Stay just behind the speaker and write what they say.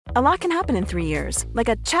A lot can happen in 3 years, like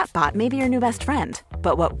a chatbot may be your new best friend.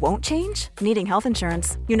 But what won't change? Needing health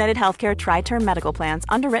insurance. United Healthcare Tri-Term Medical Plans,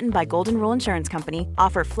 underwritten by Golden Rule Insurance Company,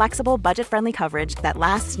 offer flexible, budget-friendly coverage that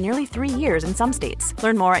lasts nearly 3 years in some states.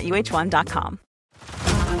 Learn more at uh1.com.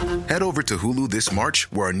 Head over to Hulu this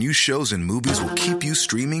March, where our new shows and movies will keep you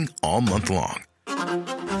streaming all month long.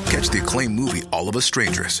 Catch the acclaimed movie All of Us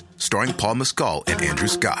Strangers, starring Paul Mescal and Andrew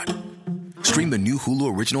Scott. Stream the new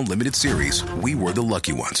Hulu original limited series We Were the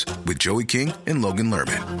Lucky Ones with Joey King and Logan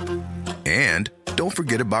Lerman. And don't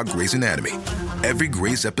forget about Grey's Anatomy. Every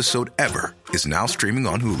Grey's episode ever is now streaming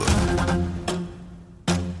on Hulu.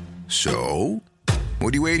 So,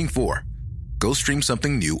 what are you waiting for? Go stream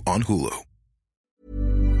something new on Hulu.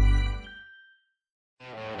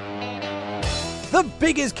 The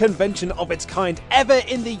biggest convention of its kind ever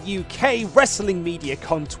in the UK, Wrestling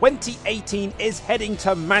MediaCon 2018 is heading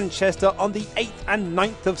to Manchester on the 8th and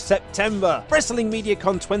 9th of September. Wrestling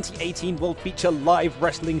MediaCon 2018 will feature live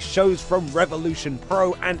wrestling shows from Revolution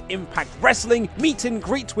Pro and Impact Wrestling, meet and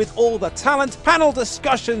greet with all the talent, panel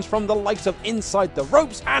discussions from the likes of Inside the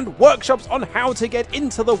Ropes, and workshops on how to get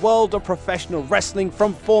into the world of professional wrestling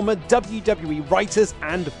from former WWE writers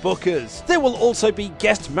and bookers. There will also be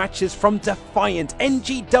guest matches from Defiant,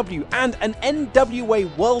 NGW, and an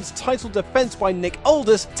NWA World Title defense by Nick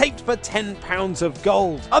Aldis, taped for £10 of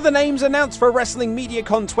gold. Other names announced for Wrestling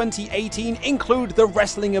MediaCon 2018 include the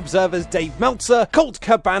Wrestling Observer's Dave Meltzer, Colt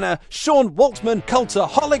Cabana, Sean Waltman,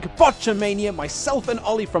 Cultaholic, Botchamania, myself and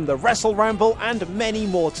Ollie from the Wrestle Ramble, and many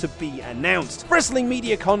more to be announced. Wrestling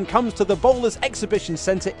MediaCon comes to the Bowlers Exhibition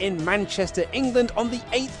Centre in Manchester, England on the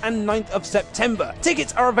 8th and 9th of September.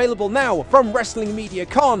 Tickets are available now from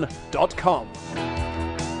WrestlingMediaCon.com.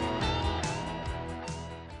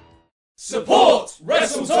 Support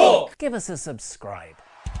Wrestle Talk! Give us a subscribe.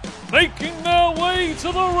 Making their way to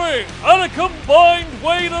the ring at a combined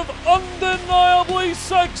weight of undeniably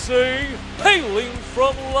sexy, hailing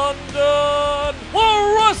from London,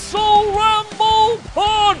 the Wrestle Ramble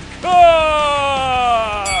Podcast!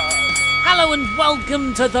 Hello and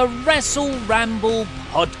welcome to the Wrestle Ramble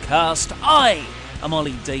Podcast. I am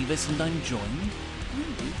Ollie Davis and I'm joined.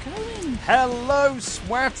 Hello,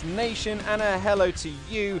 Swaft Nation, and a hello to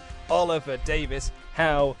you, Oliver Davis.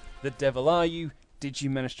 How the devil are you? Did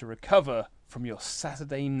you manage to recover from your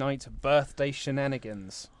Saturday night birthday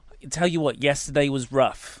shenanigans? I tell you what, yesterday was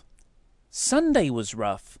rough. Sunday was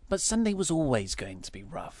rough, but Sunday was always going to be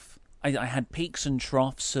rough. I had peaks and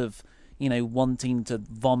troughs of, wanting to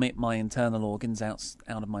vomit my internal organs out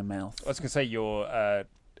of my mouth. I was going to say your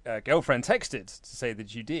girlfriend texted to say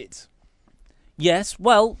that you did. Yes,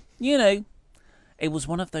 well, it was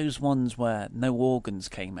one of those ones where no organs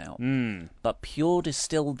came out, but pure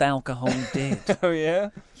distilled alcohol did. Oh, yeah?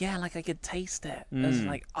 Yeah, like I could taste it. I was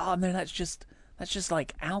like, oh, no, that's just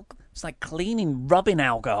like it's like rubbing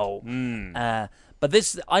alcohol. But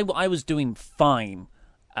this, I was doing fine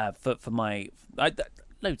for my...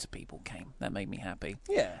 loads of people came. That made me happy.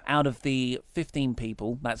 Yeah. Out of the 15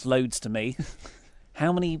 people, that's loads to me,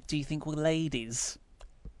 how many do you think were ladies?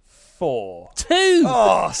 4. 2!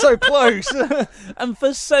 Oh, so close! And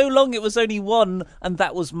for so long it was only 1, and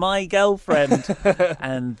that was my girlfriend.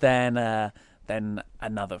 And then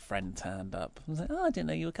another friend turned up. I was like, oh, I didn't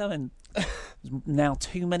know you were coming. There's now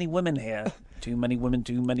too many women here. Too many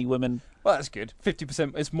women. Well, that's good.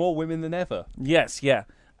 50%. It's more women than ever. Yes, yeah.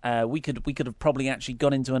 We could have probably actually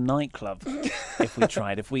gone into a nightclub if we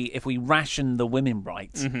tried. If we rationed the women right,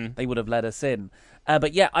 they would have let us in.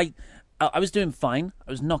 But yeah, I was doing fine.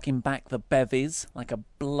 I was knocking back the bevies like a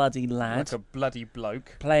bloody lad. Like a bloody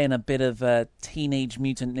bloke. Playing a bit of Teenage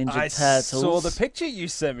Mutant Ninja Turtles. I saw the picture you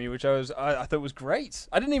sent me, which I thought was great.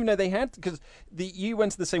 I didn't even know they had, because you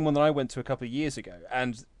went to the same one that I went to a couple of years ago,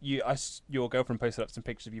 and your girlfriend posted up some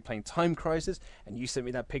pictures of you playing Time Crisis, and you sent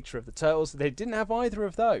me that picture of the Turtles. They didn't have either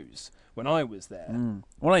of those when I was there.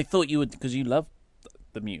 Well, I thought you would, because you love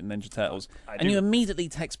the Mutant Ninja Turtles, and you immediately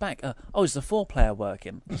text back, is the 4-player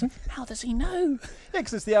working? How does he know? Yeah,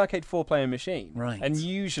 because it's the arcade 4-player machine. Right. And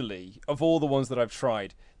usually, of all the ones that I've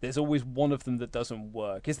tried, there's always one of them that doesn't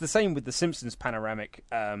work. It's the same with the Simpsons panoramic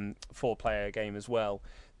 4-player game as well.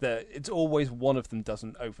 It's always one of them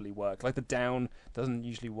doesn't overly work. Like the down doesn't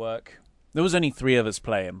usually work. There was only 3 of us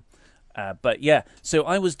playing. But yeah, so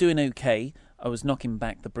I was doing okay. I was knocking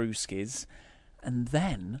back the brewskis, and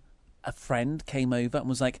then a friend came over and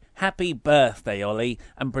was like, happy birthday, Ollie,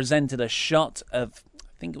 and presented a shot of,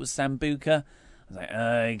 I think it was Sambuca. I was like,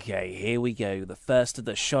 okay, here we go. The first of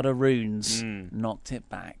the shot of runes. Knocked it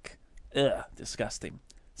back. Ugh, disgusting.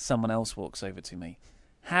 Someone else walks over to me.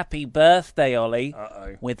 Happy birthday, Ollie.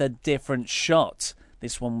 Uh-oh. With a different shot.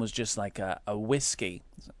 This one was just like a whiskey.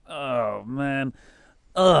 Oh, man.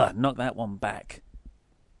 Ugh, knock that one back.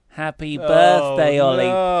 Happy birthday, Ollie.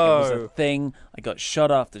 No. It was a thing. I got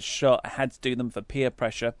shot after shot. I had to do them for peer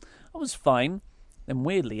pressure. I was fine. Then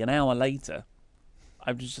weirdly, an hour later,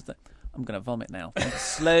 I was just like, I'm going to vomit now. I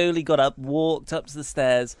slowly got up, walked up to the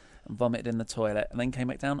stairs and vomited in the toilet, and then came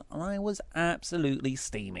back down, and I was absolutely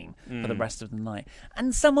steaming for the rest of the night.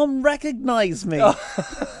 And someone recognised me.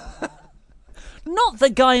 Not the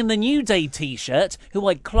guy in the New Day T-shirt who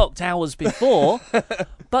I clocked hours before,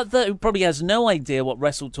 but who probably has no idea what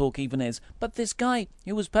Wrestle Talk even is. But this guy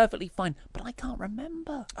who was perfectly fine, but I can't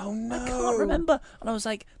remember. Oh, no. I can't remember. And I was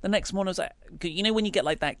like, the next morning I was like, you know when you get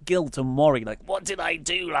like that guilt and worry, like, what did I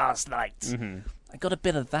do last night? Mm-hmm. I got a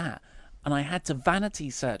bit of that, and I had to vanity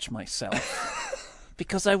search myself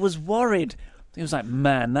because I was worried. He was like,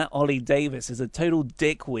 man, that Ollie Davis is a total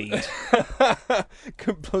dickweed.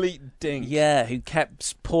 Complete dink. Yeah, who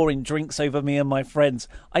kept pouring drinks over me and my friends.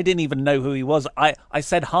 I didn't even know who he was. I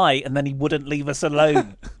said hi, and then he wouldn't leave us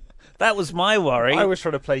alone. That was my worry. I was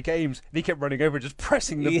trying to play games, and he kept running over, just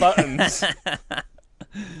pressing the buttons.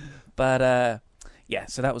 But, yeah,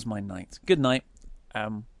 so that was my night. Good night.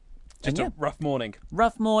 Just a rough morning.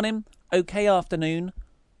 Rough morning, okay afternoon,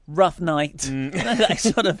 rough night. I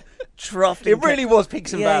sort of troughed. It really was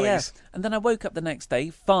peaks and valleys. Yeah. And then I woke up the next day,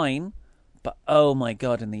 fine, but oh my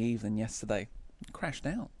God, in the evening yesterday, crashed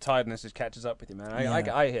out. Tiredness just catches up with you, man.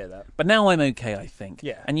 I hear that. But now I'm okay, I think.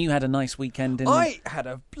 Yeah. And you had a nice weekend in I had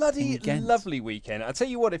a bloody Ghent. lovely weekend. I tell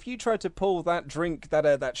you what, if you tried to pull that drink,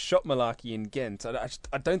 that shot malarkey in Ghent,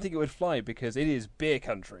 I don't think it would fly because it is beer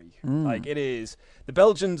country. Like, it is. The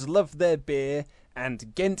Belgians love their beer,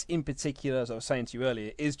 and Ghent in particular, as I was saying to you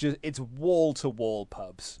earlier, it's wall-to-wall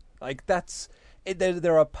pubs. Like, that's it.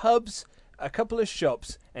 There are pubs, a couple of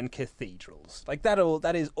shops, and cathedrals. Like, that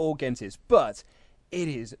is all Ghent is. But it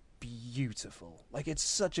is beautiful. Like, it's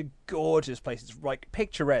such a gorgeous place. It's like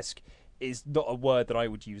picturesque is not a word that I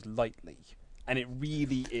would use lightly, and it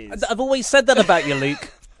really is. I've always said that about you,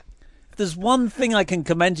 Luke. If there's one thing I can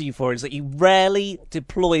commend you for is that you rarely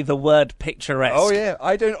deploy the word picturesque. Oh yeah,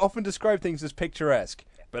 I don't often describe things as picturesque,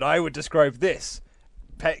 but I would describe this.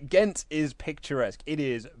 Ghent is picturesque. It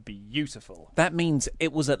is beautiful. That means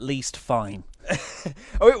it was at least fine.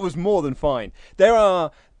 Oh, it was more than fine. There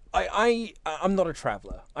are. I'm not a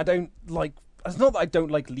traveller. I don't like. It's not that I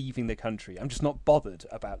don't like leaving the country. I'm just not bothered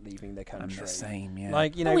about leaving the country. I'm the same, yeah.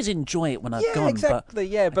 Like, you know, I always enjoy it when I've gone, exactly, but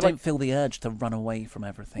yeah, but I don't like, feel the urge to run away from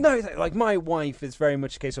everything. No, like my wife is very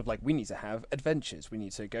much a case of like, we need to have adventures. We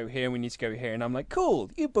need to go here, we need to go here. And I'm like,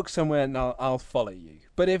 cool, you book somewhere and I'll follow you.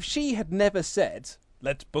 But if she had never said,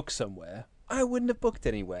 let's book somewhere, I wouldn't have booked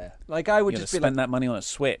anywhere. Like, I would You'd just have be spent like, that money on a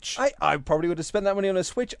Switch. I probably would have spent that money on a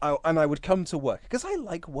Switch, and I would come to work because I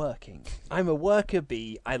like working. I'm a worker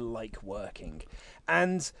bee. I like working,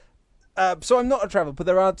 and so I'm not a traveller. But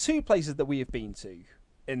there are two places that we have been to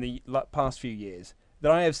in the past few years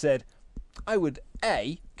that I have said I would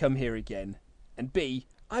A, come here again, and B,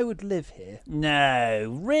 I would live here.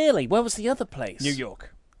 No, really? Where was the other place? New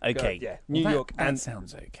York. Okay. Yeah, Well, New York. That And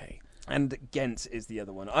sounds okay. And Ghent is the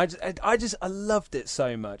other one. I loved it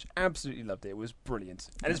so much. Absolutely loved it. It was brilliant.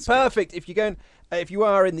 And it's perfect if if you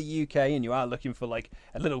are in the UK and you are looking for like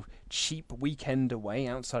a little cheap weekend away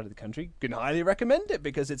outside of the country, can highly recommend it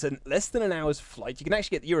because it's less than an hour's flight. You can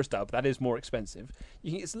actually get the Eurostar, but that is more expensive.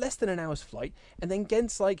 It's less than an hour's flight, and then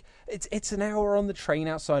Ghent's like it's an hour on the train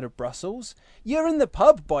outside of Brussels. You're in the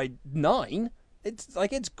pub by 9.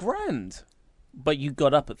 It's grand. But you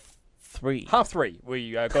got up at 3. 3:30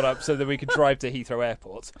 we got up so that we could drive to Heathrow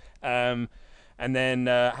Airport, and then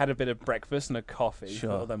had a bit of breakfast and a coffee.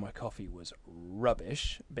 Sure. Although my coffee was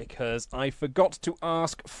rubbish because I forgot to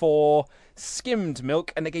ask for skimmed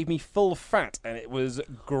milk and they gave me full fat and it was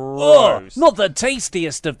gross. Not the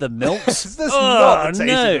tastiest of the milks. This is not the tastiest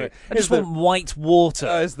no. of it. I just want white water.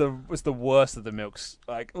 It's the worst of the milks.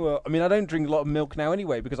 Like, well, I mean, I don't drink a lot of milk now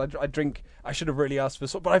anyway because I should have really asked for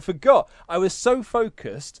salt, but I forgot. I was so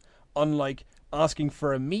focused on like asking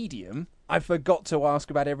for a medium, I forgot to ask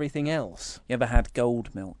about everything else. You ever had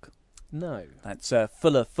gold milk? No. That's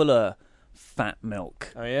fuller fat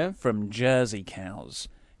milk. Oh yeah? From Jersey cows,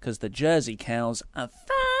 because the Jersey cows are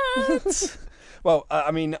fat. Well,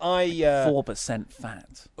 I mean, 4%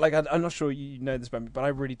 fat. Like, I'm not sure you know this about me, but I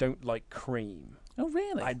really don't like cream. Oh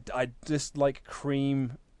really? I dislike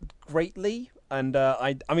cream greatly, and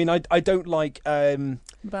I don't like. What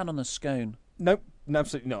about on a scone? Nope. No,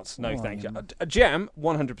 absolutely not. No, thank you. yeah. A jam,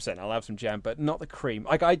 100%. I'll have some jam, but not the cream.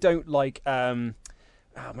 Like, I don't like, what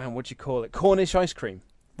do you call it? Cornish ice cream.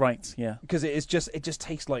 Right, yeah. Because it just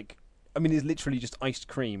tastes like is literally just iced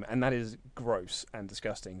cream, and that is gross and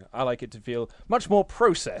disgusting. I like it to feel much more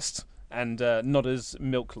processed and not as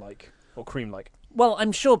milk-like or cream-like. Well,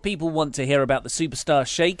 I'm sure people want to hear about the Superstar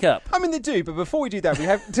shake-up. I mean, they do, but before we do that, we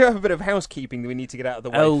have a bit of housekeeping that we need to get out of the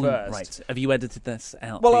way first. Right. Have you edited this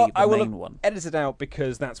out, Well, the I will main one? edit it out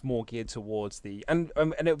because that's more geared towards the... And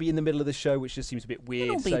it'll be in the middle of the show, which just seems a bit weird.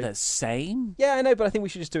 It'll be the same. Yeah, I know, but I think we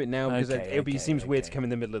should just do it now because Okay, seems weird to come in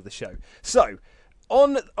the middle of the show. So,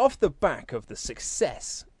 off the back of the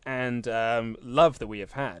success and love that we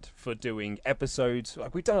have had for doing episodes,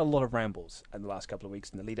 like we've done a lot of rambles in the last couple of weeks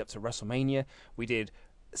in the lead up to WrestleMania. We did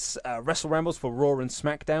Wrestle Rambles for Raw and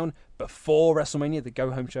SmackDown before WrestleMania, the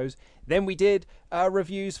go-home shows. Then we did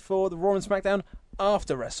reviews for the Raw and SmackDown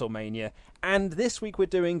after WrestleMania. And this week we're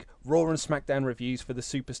doing Raw and SmackDown reviews for the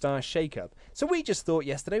Superstar Shake-Up. So we just thought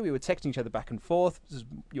yesterday, we were texting each other back and forth. This is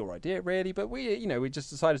your idea, really, but we just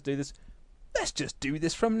decided to do this. Let's just do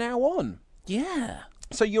this from now on. Yeah.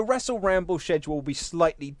 So your Wrestle Ramble schedule will be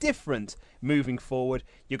slightly different moving forward.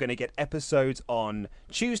 You're going to get episodes on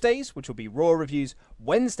Tuesdays, which will be Raw reviews,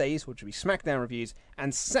 Wednesdays, which will be SmackDown reviews,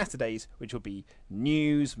 and Saturdays, which will be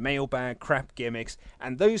news, mailbag, crap gimmicks,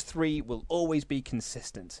 and those three will always be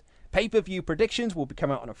consistent. Pay-per-view predictions will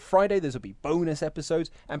come out on a Friday. Those will be bonus episodes.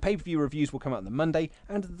 And pay-per-view reviews will come out on the Monday.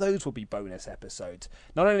 And those will be bonus episodes.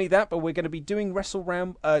 Not only that, but we're going to be doing Wrestle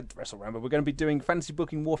Ramble. We're going to be doing Fantasy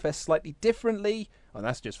Booking Warfare slightly differently. Oh,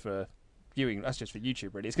 that's just for viewing. That's just for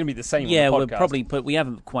YouTube, really. It's going to be the same on the podcast. We'll probably put... We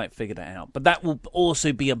haven't quite figured it out. But that will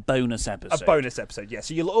also be a bonus episode. A bonus episode, yeah.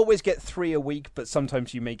 So you'll always get 3 a week, but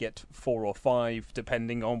sometimes you may get 4 or 5,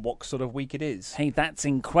 depending on what sort of week it is. Hey, that's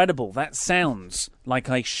incredible. That sounds like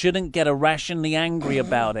I shouldn't get irrationally angry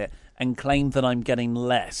about it and claim that I'm getting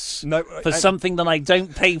less for something that I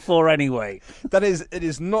don't pay for anyway. It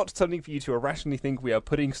is not something for you to irrationally think we are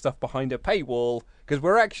putting stuff behind a paywall, because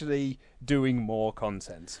we're actually doing more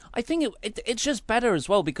content. I think it's just better as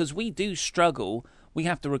well, because we do struggle. We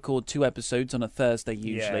have to record 2 episodes on a Thursday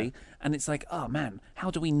usually, and it's like, oh man, how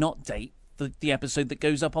do we not date the episode that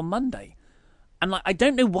goes up on Monday? And I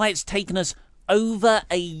don't know why it's taken us over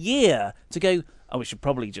a year to go, oh, we should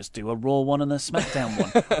probably just do a Raw one and a SmackDown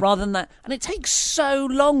one, rather than that. And it takes so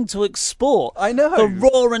long to export. I know. The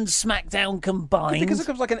Raw and SmackDown combined. Because it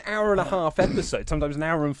comes like an hour and a half episode, sometimes an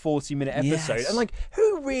hour and 40-minute episode. Yes. And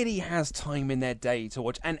who really has time in their day to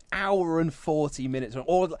watch an hour and 40 minutes?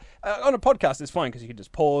 Or on a podcast, it's fine because you can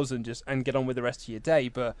just pause and get on with the rest of your day.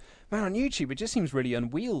 But man, on YouTube, it just seems really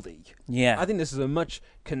unwieldy. Yeah. I think this is a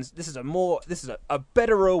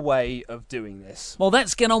better way of doing this. Well,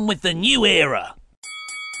 let's get on with the new era.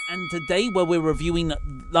 And today, where we're reviewing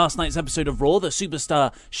last night's episode of Raw, the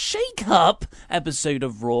Superstar Shake-Up episode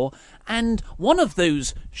of Raw, and one of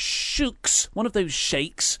those shakes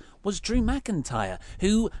was Drew McIntyre,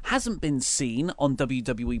 who hasn't been seen on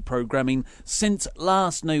WWE programming since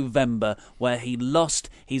last November, where he lost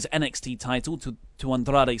his NXT title to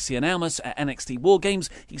Andrade Cien Almas at NXT War Games.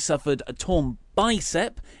 He suffered a torn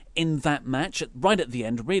bicep in that match right at the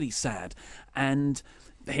end, really sad. And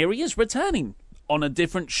here he is returning on a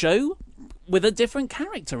different show with a different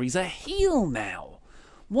character. He's a heel now.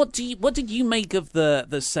 What did you make of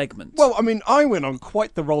the segment? Well, I went on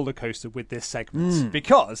quite the roller coaster with this segment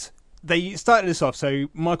because they started this off. So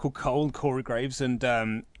Michael Cole, Corey Graves,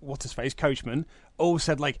 and what's his face, Coachman, all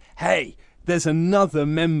said hey, there's another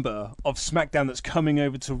member of SmackDown that's coming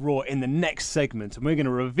over to Raw in the next segment, and we're going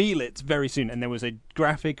to reveal it very soon. And there was a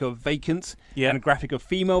graphic of Vacant and a graphic of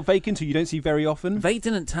female Vacant, who you don't see very often. They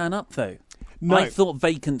didn't turn up though. No. I thought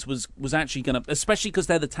Vacant was actually going to, especially because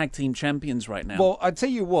they're the tag team champions right now. Well, I tell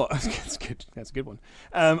you what, that's good. That's a good one.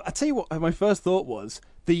 I tell you what, my first thought was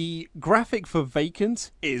the graphic for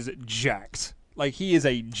Vacant is jacked. He is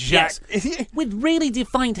a jacked, with really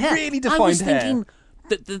defined hair. Really defined hair. I was thinking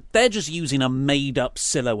that they're just using a made-up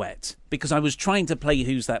silhouette, because I was trying to play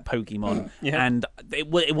Who's That Pokemon, and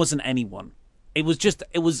it wasn't anyone. It was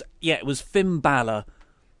Finn Balor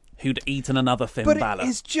who'd eaten another Finn Balor. But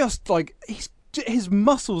it's just his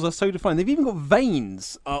muscles are so defined. They've even got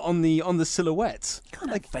veins on the silhouette. You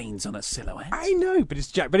can't have veins on a silhouette. I know, but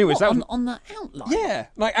it's jacked. But anyways, on the outline. Yeah,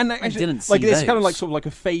 I didn't see it's those. kind of sort of like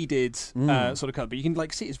a faded sort of colour, but you can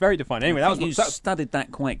see it's very defined. Anyway, you studied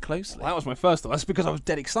that quite closely. That was my first thought. That's because I was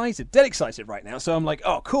dead excited right now. So I'm like,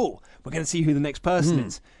 oh, cool. We're going to see who the next person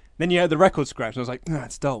is. Then you heard the record scratch, and I was like,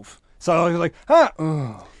 it's Dolph. So I was like,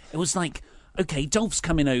 It was like, okay, Dolph's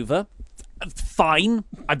coming over. Fine.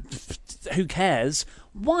 Who cares?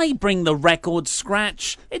 Why bring the record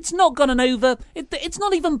scratch? It's not gone over. It's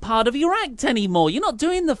not even part of your act anymore. You're not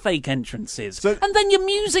doing the fake entrances. And then your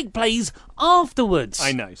music plays afterwards.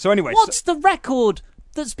 I know. So anyway... What's the record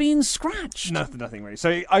that's being scratched. Nothing really.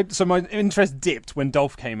 So my interest dipped when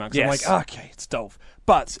Dolph came out. 'Cause Yes. I'm like, okay, it's Dolph.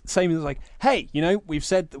 But same as like, hey, we've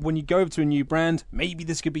said that when you go over to a new brand, maybe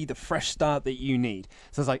this could be the fresh start that you need.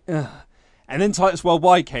 So I was like, ugh. And then Titus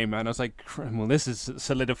Worldwide came out, and I was like, well, this has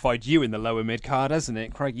solidified you in the lower mid card, hasn't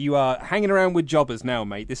it? Craig, you are hanging around with jobbers now,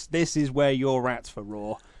 mate. This is where you're at for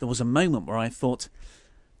Raw. There was a moment where I thought,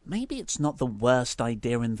 maybe it's not the worst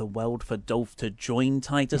idea in the world for Dolph to join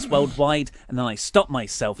Titus Worldwide, and then I stopped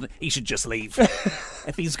myself. He should just leave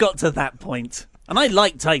if he's got to that point. And I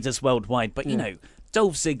like Titus Worldwide, but,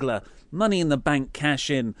 Dolph Ziggler, Money in the Bank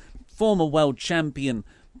cash-in, former world champion,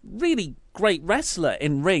 really great wrestler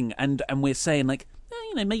in ring, and we're saying, like,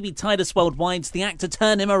 maybe Titus Worldwide's the act to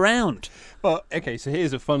turn him around. Well, okay, so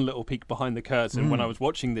here's a fun little peek behind the curtain. When I was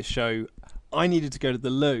watching this show, I needed to go to the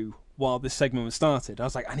loo while this segment was started. I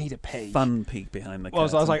was like, I need to pee. Fun peek behind the curtain.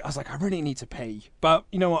 Well, I was like, I really need to pee. But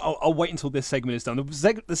you know what? I'll wait until this segment is done.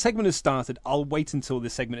 The segment has started. I'll wait until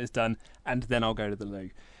this segment is done, and then I'll go to the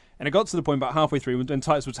loo. And it got to the point about halfway through when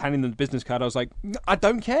Titus was handing them the business card. I was like, I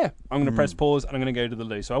don't care. I'm going to press pause and I'm going to go to the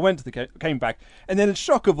loo. So I went to came back, and then,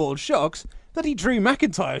 shock of all shocks, bloody Drew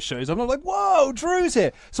McIntyre shows up. I'm like, whoa, Drew's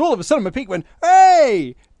here. So all of a sudden, my peak went,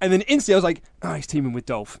 hey! And then instantly I was like, he's teaming with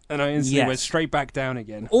Dolph. And I instantly went straight back down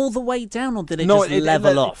again. All the way down, or did it just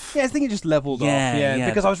level off? Yeah, I think it just leveled off. Yeah,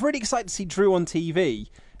 because I was really excited to see Drew on TV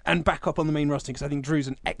and back up on the main roster, because I think Drew's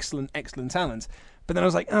an excellent, excellent talent. But then I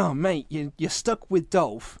was like, oh, mate, you're stuck with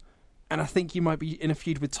Dolph. And I think you might be in a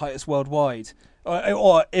feud with Titus Worldwide,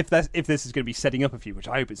 or if this is going to be setting up a feud, which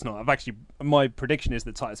I hope it's not. My prediction is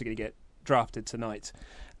that Titus are going to get drafted tonight.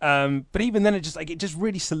 But even then, it just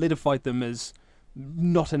really solidified them as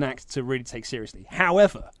not an act to really take seriously.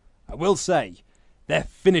 However, I will say their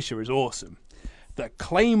finisher is awesome. The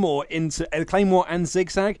Claymore and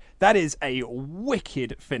Zigzag, that is a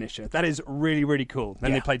wicked finisher. That is really, really cool.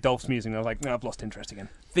 Then they played Dolph's music, and I was like, no, I've lost interest again.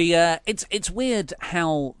 It's weird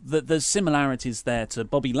how there's similarities there to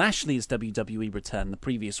Bobby Lashley's WWE return the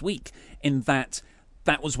previous week, in that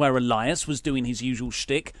was where Elias was doing his usual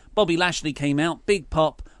shtick. Bobby Lashley came out, big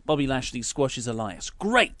pop. Bobby Lashley squashes Elias.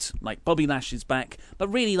 Great! Like, Bobby Lashley's back. But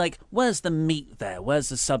really, like, where's the meat there? Where's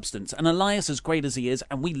the substance? And Elias, as great as he is,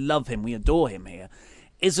 and we love him, we adore him here,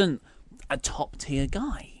 isn't a top-tier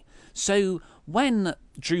guy. So when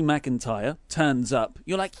Drew McIntyre turns up,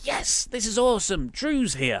 you're like, yes, this is awesome.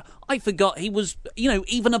 Drew's here. I forgot he was,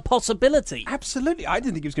 even a possibility. Absolutely. I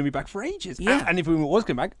didn't think he was going to be back for ages. Yeah. And if he was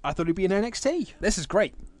coming back, I thought he'd be in NXT. This is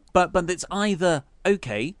great. But it's either,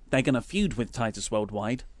 okay, they're going to feud with Titus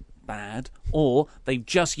Worldwide, bad, or they've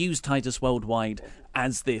just used Titus Worldwide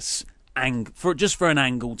as this for an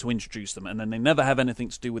angle to introduce them, and then they never have anything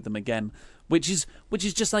to do with them again, which is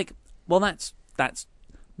just like, well, that's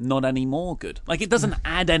not any more good. Like, it doesn't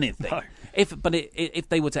add anything. No. If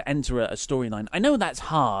they were to enter a storyline, I know that's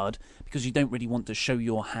hard because you don't really want to show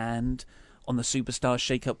your hand on the Superstar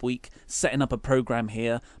Shake-Up Week. Setting up a program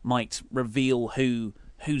here might reveal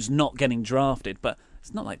who's not getting drafted, but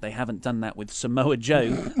it's not like they haven't done that with Samoa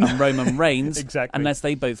Joe and Roman Reigns, exactly. Unless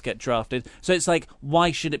they both get drafted. So it's like,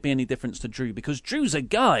 why should it be any difference to Drew? Because Drew's a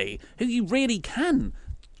guy who you really can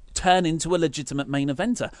turn into a legitimate main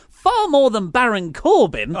eventer. Far more than Baron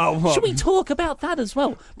Corbin. Should we talk about that as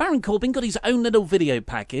well? Baron Corbin got his own little video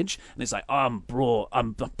package, and it's like, I'm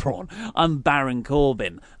Baron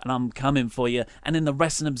Corbin, and I'm coming for you. And in the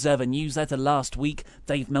Wrestling Observer newsletter last week,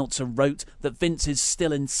 Dave Meltzer wrote that Vince is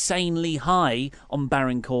still insanely high on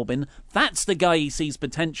Baron Corbin. That's the guy he sees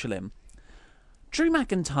potential in. Drew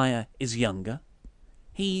McIntyre is younger.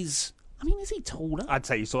 Is he taller? I'd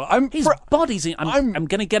say so. His body's... I'm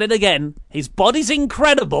going to get it again. His body's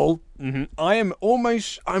incredible.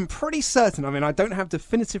 Mm-hmm. I'm pretty certain, I don't have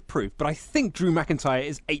definitive proof, but I think Drew McIntyre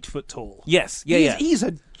is 8 foot tall. Yes, He's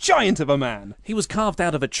a giant of a man. He was carved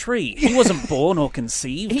out of a tree. He wasn't born or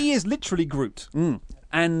conceived. He is literally Groot.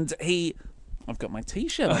 And I've got my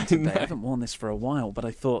T-shirt on today. I haven't worn this for a while, but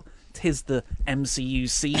I thought... 'tis the MCU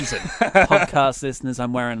season. Podcast listeners,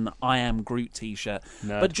 I'm wearing an I Am Groot T-shirt.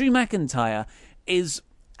 No. But Drew McIntyre is...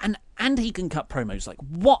 And he can cut promos. Like,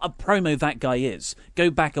 what a promo that guy is. Go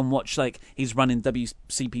back and watch, like, he's running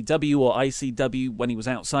WCPW or ICW when he was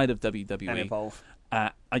outside of WWE. And Evolve.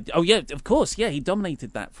 Of course. Yeah, he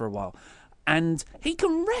dominated that for a while. And he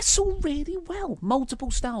can wrestle really well. Multiple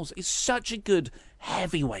styles. He's such a good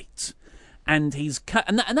heavyweight. And he's cut,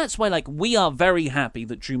 and that's why, like, we are very happy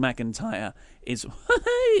that Drew McIntyre is,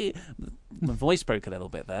 my voice broke a little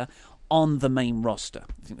bit there, on the main roster.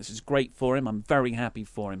 I think this is great for him. I'm very happy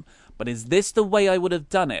for him. But is this the way I would have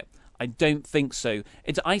done it? I don't think so.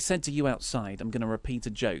 I said to you outside, I'm going to repeat a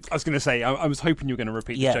joke. I was going to say, I was hoping you were going to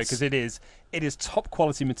repeat the joke, because it is top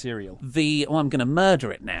quality material. I'm going to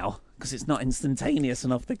murder it now, because it's not instantaneous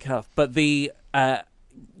and off the cuff. But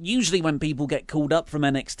usually when people get called up from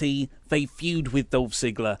NXT, they feud with Dolph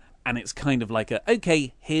Ziggler, and it's kind of like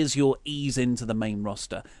okay, here's your ease into the main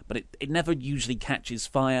roster. But it never usually catches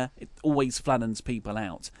fire. It always flattens people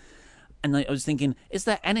out. And I was thinking, is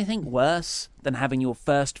there anything worse than having your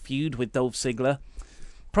first feud with Dolph Ziggler?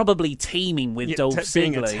 Probably teaming with Dolph Ziggler.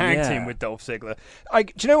 Being a tag team with Dolph Ziggler.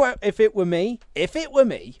 Do you know what? If it were me,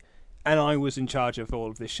 and I was in charge of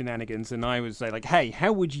all of this shenanigans, and I was like, hey,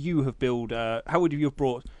 how would you have brought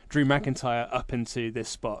Drew McIntyre up into this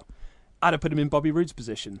spot? I'd have put him in Bobby Roode's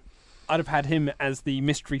position. I'd have had him as the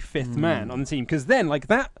mystery fifth man on the team, because then, like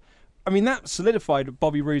that. I mean, that solidified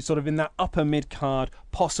Bobby Roode sort of in that upper mid-card,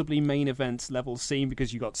 possibly main event level scene,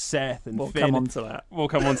 because you got Seth and Finn. We'll come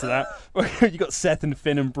on to that. You got Seth and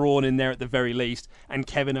Finn and Braun in there at the very least, and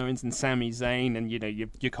Kevin Owens and Sami Zayn, and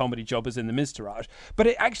your comedy jobbers in the Miztourage. But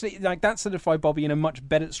it actually, that solidified Bobby in a much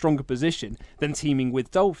better, stronger position than teaming with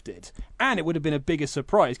Dolph did. And it would have been a bigger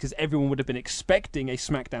surprise, because everyone would have been expecting a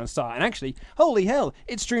SmackDown star. And actually, holy hell,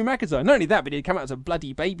 it's Drew McIntyre. Not only that, but he'd come out as a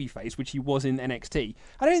bloody babyface, which he was in NXT.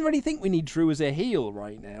 I don't really think we need Drew as a heel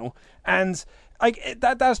right now, and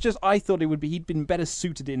that's just, I thought he'd been better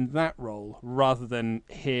suited in that role rather than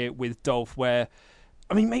here with Dolph, where,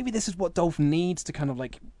 I mean, maybe this is what Dolph needs to kind of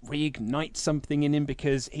like reignite something in him,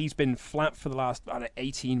 because he's been flat for the last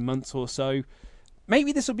 18 months or so.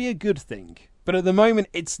 Maybe this will be a good thing, but at the moment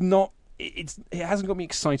it hasn't got me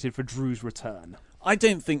excited for Drew's return. I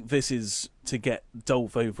don't think this is to get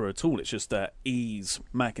Dolph over at all. It's just to ease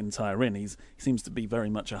McIntyre in. He seems to be very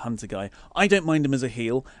much a hunter guy. I don't mind him as a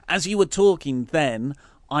heel. As you were talking then,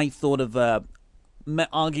 I thought of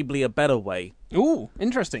arguably a better way. Ooh,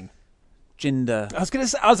 interesting. Jinder.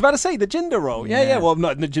 I was about to say the Jinder role. Yeah. Well,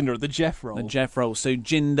 not the Jinder, the Jeff role. The Jeff role. So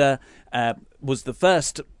Jinder was the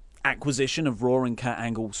first acquisition of Raw, and Kurt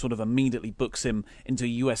Angle sort of immediately books him into a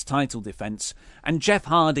US title defense, and Jeff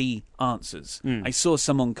Hardy answers. I saw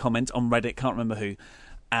someone comment on Reddit, can't remember who,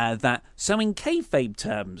 that so in kayfabe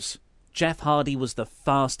terms, Jeff Hardy was the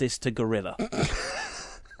fastest to gorilla.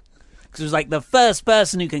 Because it was like, the first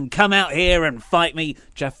person who can come out here and fight me,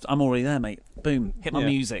 Jeff, I'm already there, mate. Boom, hit my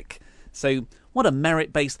music. So what a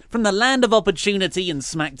merit-based, from the land of opportunity in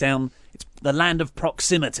SmackDown, it's the land of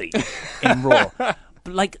proximity in Raw.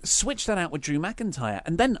 But, like, switch that out with Drew McIntyre,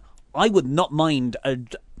 and then I would not mind a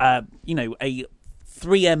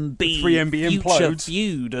 3MB future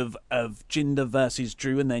feud of Jinder versus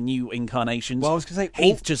Drew and their new incarnations. Well, I was going to say,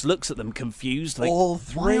 Heath just looks at them confused, like, all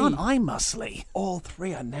three, why aren't I muscly? All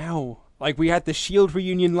three are now. Like, we had the Shield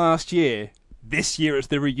reunion last year. This year it's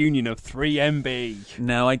the reunion of 3MB.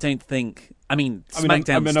 No, I don't think. I mean,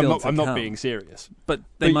 SmackDown's I'm not being serious. But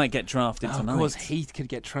they might get drafted tonight. Of course, Heath could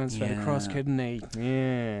get transferred across, couldn't he?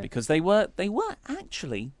 Yeah. Because they were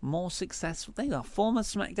actually more successful. They are former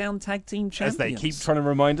SmackDown Tag Team champions. As they keep trying to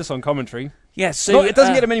remind us on commentary. Yes, so it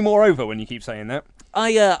doesn't get them any more over when you keep saying that.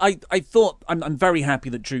 I thought I'm very happy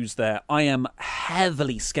that Drew's there. I am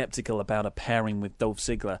heavily skeptical about a pairing with Dolph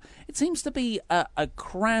Ziggler. It seems to be a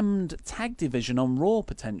crammed tag division on Raw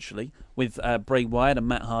potentially, with Bray Wyatt and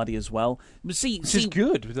Matt Hardy as well. Which is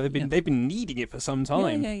good. They've been needing it for some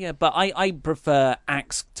time. Yeah. But I prefer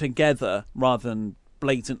acts together rather than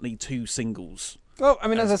blatantly two singles. Well, I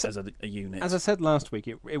mean, as a unit. As I said last week,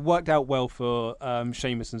 it worked out well for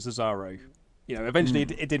Sheamus and Cesaro. You know, eventually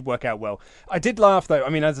it did work out well. I did laugh, though. I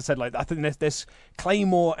mean, as I said, like, I think this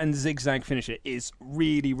Claymore and zigzag finisher is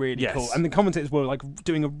really, really cool. And the commentators were like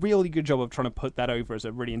doing a really good job of trying to put that over as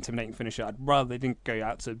a really intimidating finisher. I'd rather they didn't go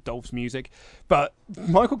out to Dolph's music. But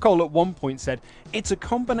Michael Cole at one point said, it's a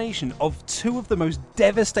combination of two of the most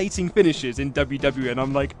devastating finishers in WWE. And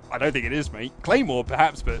I'm like, I don't think it is, mate. Claymore,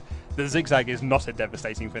 perhaps, but the zigzag is not a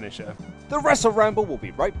devastating finisher. The Wrestle Ramble will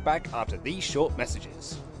be right back after these short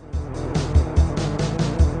messages.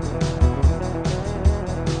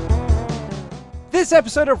 This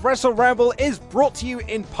episode of Wrestle Ramble is brought to you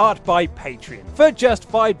in part by Patreon. For just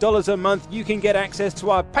 $5 a month, you can get access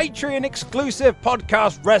to our Patreon-exclusive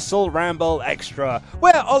podcast, Wrestle Ramble Extra,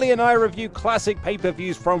 where Ollie and I review classic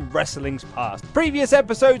pay-per-views from wrestling's past. Previous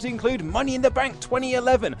episodes include Money in the Bank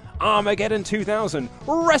 2011, Armageddon 2000,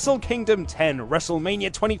 Wrestle Kingdom 10,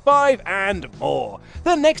 WrestleMania 25, and more.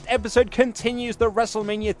 The next episode continues the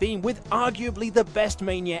WrestleMania theme with arguably the best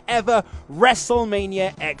Mania ever,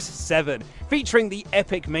 WrestleMania X7, featuring the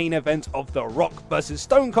epic main event of The Rock vs.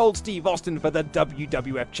 Stone Cold Steve Austin for the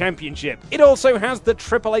WWF Championship. It also has the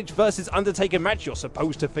Triple H vs. Undertaker match you're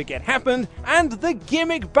supposed to forget happened, and the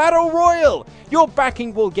Gimmick Battle Royal. Your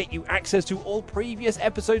backing will get you access to all previous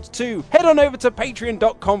episodes too. Head on over to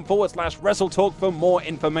patreon.com/WrestleTalk for more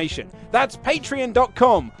information. That's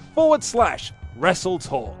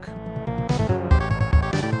patreon.com/WrestleTalk.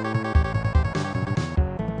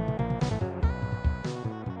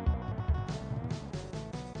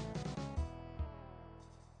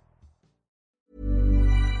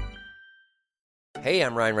 Hey,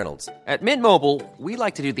 I'm Ryan Reynolds. At Mint Mobile, we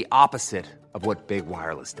like to do the opposite of what Big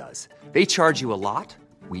Wireless does. They charge you a lot,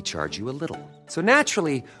 we charge you a little. So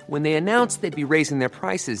naturally, when they announced they'd be raising their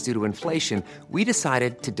prices due to inflation, we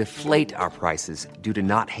decided to deflate our prices due to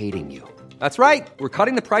not hating you. That's right. We're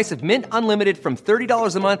cutting the price of Mint Unlimited from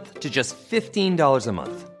 $30 a month to just $15 a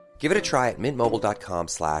month. Give it a try at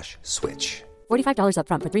mintmobile.com/switch. $45 up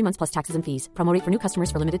front for 3 months plus taxes and fees. Promo rate for new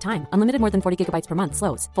customers for limited time. Unlimited more than 40 gigabytes per month.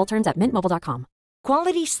 Slows full terms at mintmobile.com.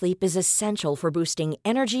 Quality sleep is essential for boosting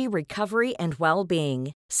energy, recovery, and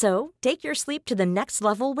well-being. So, take your sleep to the next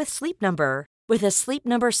level with Sleep Number. With a Sleep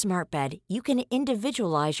Number smart bed, you can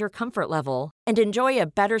individualize your comfort level and enjoy a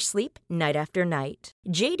better sleep night after night.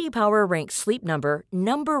 J.D. Power ranks Sleep Number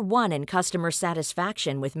 #1 in customer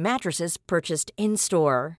satisfaction with mattresses purchased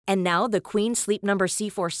in-store. And now the Queen Sleep Number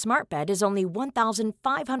C4 smart bed is only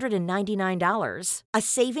 $1,599, a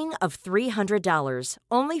saving of $300,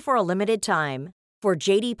 only for a limited time. For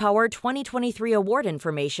J.D. Power 2023 award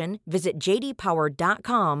information, visit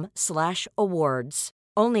jdpower.com/awards.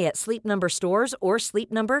 Only at Sleep Number stores or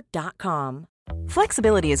sleepnumber.com.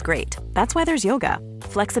 Flexibility is great. That's why there's yoga.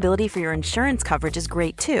 Flexibility for your insurance coverage is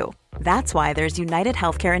great too. That's why there's United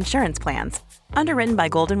Healthcare Insurance Plans. Underwritten by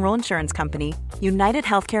Golden Rule Insurance Company, United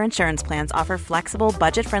Healthcare Insurance Plans offer flexible,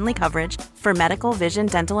 budget-friendly coverage for medical, vision,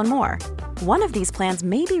 dental, and more. One of these plans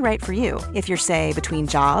may be right for you if you're, say, between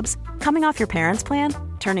jobs, coming off your parents' plan,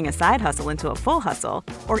 turning a side hustle into a full hustle,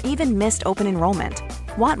 or even missed open enrollment.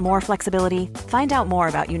 Want more flexibility? Find out more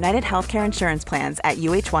about United Healthcare Insurance Plans at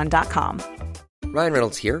uh1.com. Ryan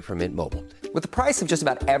Reynolds here from Mint Mobile. With the price of just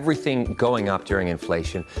about everything going up during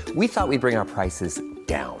inflation, we thought we'd bring our prices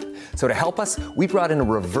down. So to help us, we brought in a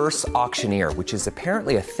reverse auctioneer, which is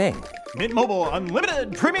apparently a thing. Mint Mobile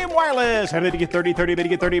Unlimited Premium Wireless. How to get 30, 30, bit to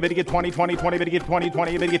get 30, bit to get 20, 20, 20, bit to get 20,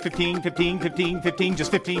 20, bit to get 15, 15, 15, 15,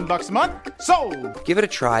 just $15 a month? Sold! Give it a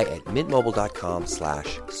try at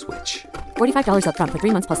mintmobile.com/switch. $45 up front for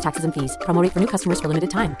 3 months plus taxes and fees. Promo rate for new customers for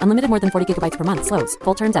limited time. Unlimited more than 40 gigabytes per month. Slows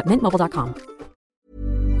full terms at mintmobile.com.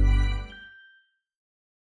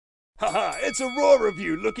 Haha, it's a Raw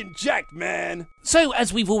review looking jacked, man. So,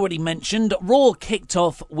 as we've already mentioned, Raw kicked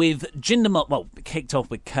off with kicked off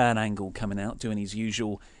with Kurt Angle coming out doing his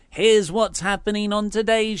usual, here's what's happening on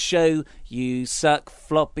today's show. You suck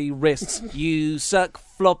floppy wrists. You suck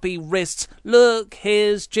floppy wrists. Look,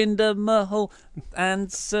 here's Jinder Mahal and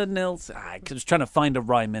Sunil. I was trying to find a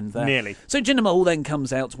rhyme in there. Nearly. So Jinder Mahal then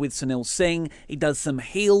comes out with Sunil Singh. He does some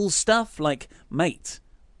heel stuff like, mate,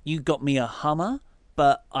 you got me a Hummer,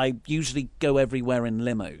 but I usually go everywhere in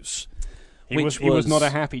limos. He was not a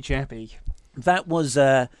happy chappy. That was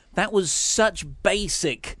such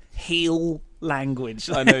basic heel language.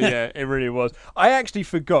 I know, yeah, it really was. I actually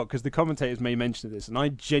forgot, because the commentators made mention of this, and I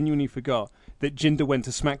genuinely forgot that Jinder went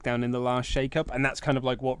to SmackDown in the last shake-up, and that's kind of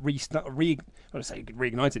like what started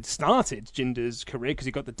Jinder's career, because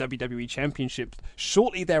he got the WWE Championship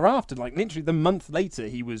shortly thereafter. Like literally the month later,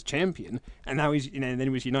 he was champion, and now he's and then he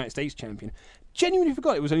was United States champion. Genuinely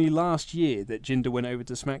forgot it was only last year that Jinder went over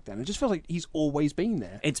to SmackDown. It just feels like he's always been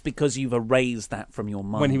there. It's because you've erased that from your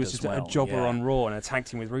mind. When he was just well. a jobber on Raw and a tag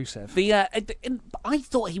team with Rusev. I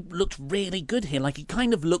thought he looked really good here. Like he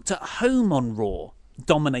kind of looked at home on Raw,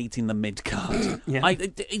 dominating the mid card. Yeah.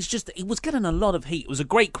 It was getting a lot of heat. It was a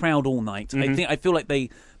great crowd all night. Mm-hmm. I feel like they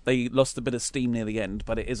lost a bit of steam near the end,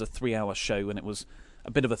 but it is a 3-hour show and it was a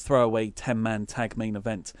bit of a throwaway 10-man tag main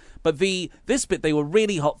event. But this bit they were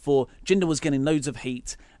really hot for. Jinder was getting loads of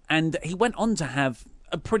heat, and he went on to have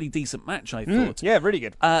a pretty decent match, I thought. Yeah, really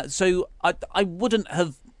good. So I wouldn't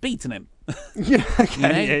have beaten him. Yeah,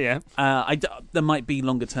 okay, yeah. There might be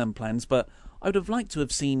longer term plans, but I would have liked to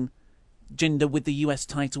have seen Jinder with the US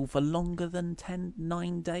title for longer than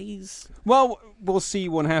 9 days. Well, we'll see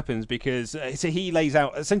what happens, because so he lays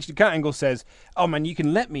out, essentially Kurt Angle says, oh man, you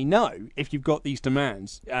can let me know if you've got these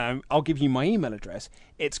demands. I'll give you my email address.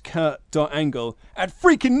 It's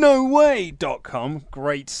kurt.angle@freakingnoway.com.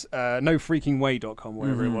 Great, nofreakingway.com,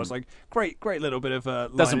 whatever it was. Like, great little bit of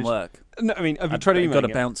line. Doesn't work. No, I mean, have you tried emailing got a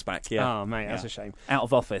it? bounce back, yeah. Oh, mate, that's a shame. Out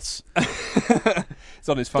of office. It's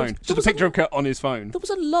on his phone. Just a picture of Kurt on his phone. There was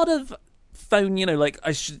a lot of phone, you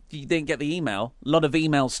didn't get the email. A lot of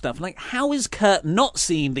email stuff. Like, how is Kurt not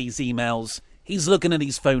seeing these emails? He's looking at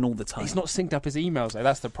his phone all the time. He's not synced up his emails, though.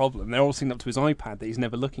 That's the problem. They're all synced up to his iPad that he's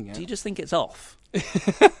never looking at. Do you just think it's off?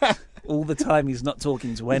 All the time he's not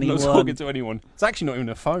talking to anyone. He's not talking to anyone. It's actually not even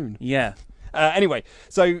a phone. Yeah. Anyway,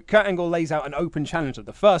 so Kurt Angle lays out an open challenge that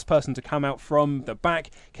the first person to come out from the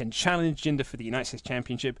back can challenge Jinder for the United States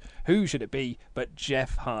Championship. Who should it be but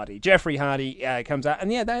Jeff Hardy? Jeffrey Hardy comes out,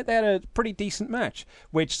 and yeah, they had a pretty decent match,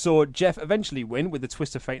 which saw Jeff eventually win with the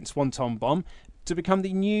Twist of Fate and Swanton Bomb to become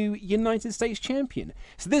the new United States Champion.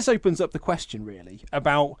 So this opens up the question, really,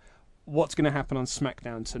 about what's going to happen on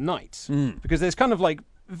SmackDown tonight. Because there's kind of like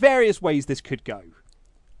various ways this could go.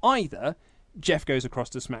 Either Jeff goes across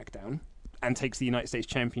to SmackDown and takes the United States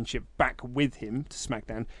Championship back with him to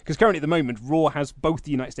SmackDown. Because currently at the moment, Raw has both the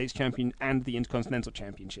United States Champion and the Intercontinental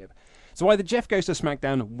Championship. So either Jeff goes to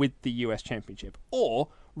SmackDown with the US Championship, or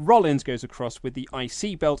Rollins goes across with the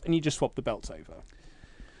IC belt and you just swap the belts over.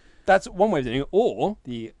 That's one way of doing it. Or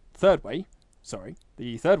the third way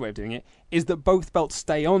of doing it is that both belts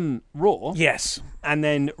stay on Raw. Yes. And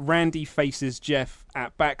then Randy faces Jeff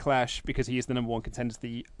at Backlash because he is the number one contender to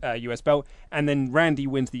the US belt. And then Randy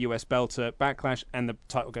wins the US belt at Backlash and the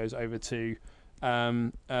title goes over to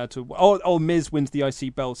Miz wins the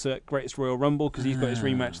IC belt at Greatest Royal Rumble because he's got his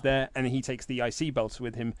rematch there, and he takes the IC belt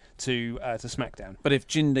with him to SmackDown. But if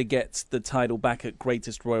Jinder gets the title back at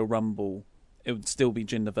Greatest Royal Rumble, it would still be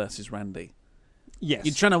Jinder versus Randy. Yes.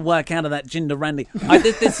 You're trying to work out of that Jinder Randy.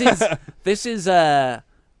 This is not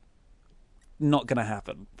going to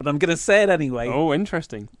happen, but I'm going to say it anyway. Oh,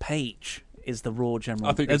 interesting. Paige is the Raw general.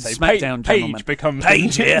 I think you'd say SmackDown general Paige becomes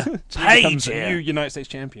Paige here. Paige the new United States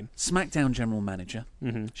champion. SmackDown general manager.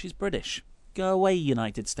 Mm-hmm. She's British. Go away,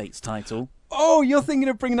 United States title. Oh, you're thinking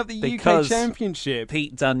of bringing up the Because UK Championship.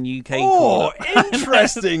 Pete Dunne UK Oh, corner.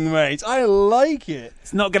 interesting, mate. I like it.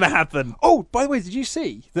 It's not going to happen. Oh, by the way, did you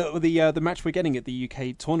see the match we're getting at the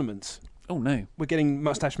UK tournament? Oh, no. We're getting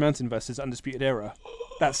Mustache Mountain versus Undisputed Era.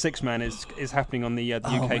 That six-man is happening on the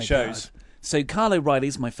UK shows. God. So Kyle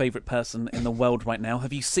O'Reilly's my favourite person in the world right now.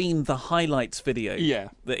 Have you seen the highlights video? Yeah.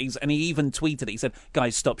 And he even tweeted it. He said,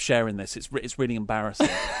 "Guys, stop sharing this. It's really embarrassing."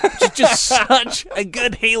 Which is just such a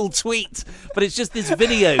good heel tweet. But it's just this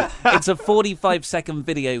video. It's a 45-second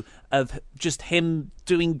video of just him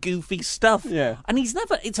doing goofy stuff. Yeah. And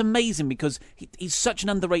it's amazing because he's such an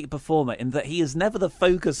underrated performer in that he is never the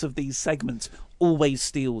focus of these segments, always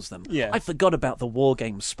steals them. Yeah. I forgot about the War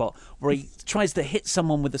Games spot where he tries to hit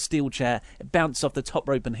someone with a steel chair, it bounces off the top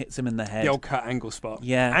rope and hits him in the head. The old Kurt Angle spot.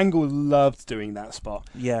 Yeah. Angle loved doing that spot.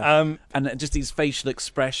 Yeah. And just his facial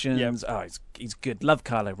expressions. Yep. Oh, he's good. Love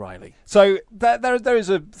Kyle O'Reilly. So there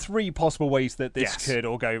is three possible ways that this Yes. could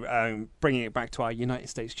all go, bringing it back to our United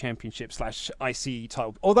States Championship / IC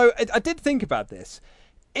title. Although I did think about this.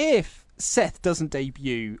 If Seth doesn't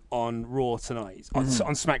debut on Raw tonight, on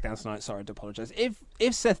SmackDown tonight, sorry, I do apologise.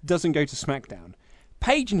 If Seth doesn't go to SmackDown,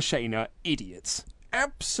 Paige and Shayna are idiots.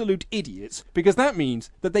 Absolute idiots. Because that means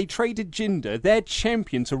that they traded Jinder, their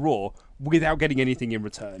champion, to Raw without getting anything in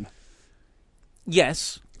return.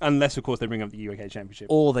 Yes. Unless, of course, they bring up the UK Championship.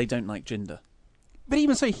 Or they don't like Jinder. But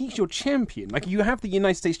even so, he's your champion. Like, you have the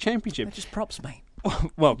United States Championship. They're just props, mate.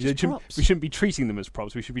 Well, props. we shouldn't be treating them as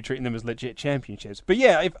props. We should be treating them as legit championships. But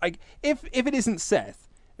yeah, if it isn't Seth,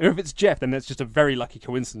 or if it's Jeff, then that's just a very lucky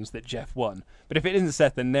coincidence that Jeff won. But if it isn't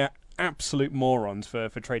Seth, then they're absolute morons for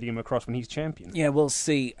trading him across when he's champion. Yeah, we'll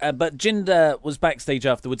see. But Jinder was backstage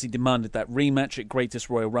afterwards. He demanded that rematch at Greatest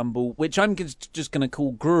Royal Rumble, which I'm just going to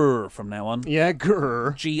call Grrr from now on. Yeah,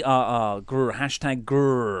 Grrr. Grrr. Grrr. Hashtag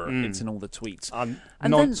Grrr. It's in all the tweets.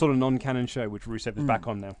 Sort of non-canon show, which Rusev is back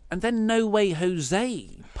on now. And then No Way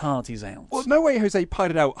Jose parties out. Well, No Way Jose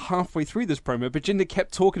parted out halfway through this promo, but Jinder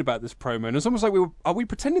kept talking about this promo, and it's almost like are we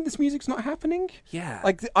pretending this music's not happening? Yeah.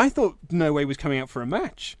 Like, I thought No Way was coming out for a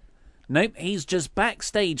match. Nope, he's just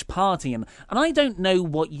backstage partying. And I don't know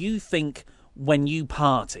what you think when you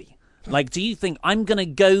party. Like, do you think I'm going to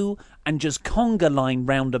go and just conga line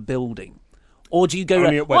round a building? Or do you go,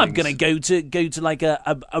 I'm going to go to like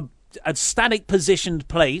a static positioned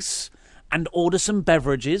place and order some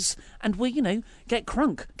beverages and we, get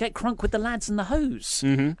crunk with the lads and the hose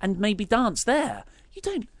and maybe dance there. You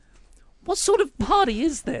don't. What sort of party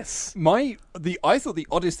is this? I thought the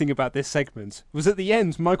oddest thing about this segment was at the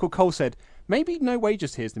end, Michael Cole said, maybe No Way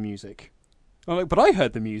just hears the music. I'm like, but I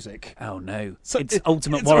heard the music. Oh, no. So it's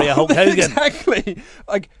Ultimate Warrior Hulk Hogan. Exactly.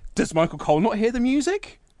 Like, does Michael Cole not hear the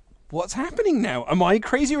music? What's happening now? Am I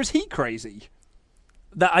crazy or is he crazy?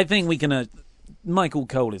 I think we can... Michael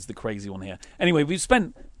Cole is the crazy one here. Anyway, we've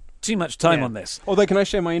spent too much time on this. Although, can I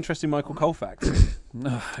share my interesting Michael Cole fact?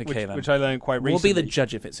 Okay, then. Which I learned quite recently. We'll be the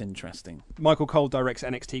judge if it's interesting. Michael Cole directs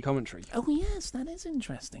NXT commentary. Oh, yes, that is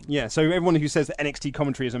interesting. Yeah, so everyone who says that NXT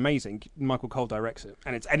commentary is amazing, Michael Cole directs it.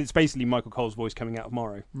 And it's basically Michael Cole's voice coming out of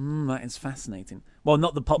Morrow. That is fascinating. Well,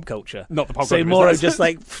 not the pop culture. Not the pop so culture. So Morrow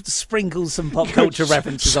just sprinkles some pop culture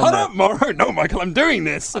references on there. Shut up, Morrow! No, Michael, I'm doing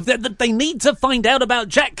this! They need to find out about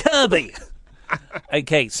Jack Kirby!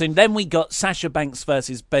 Okay, so then we got Sasha Banks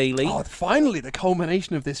versus Bayley. Oh, finally, the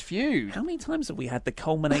culmination of this feud. How many times have we had the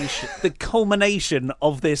culmination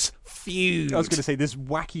of this feud? I was going to say, this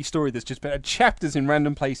wacky story that's just been chapters in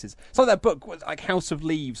random places. It's like that book, like House of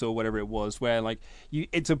Leaves or whatever it was, where like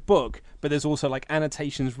it's a book, but there's also like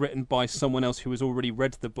annotations written by someone else who has already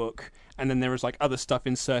read the book, and then there is like other stuff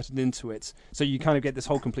inserted into it. So you kind of get this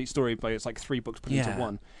whole complete story, but it's like 3 books put into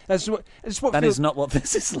one. That's what that is not what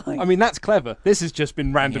this is like. I mean, that's clever. This has just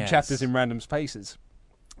been random chapters in random spaces.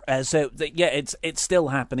 It's still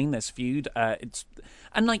happening. This feud, and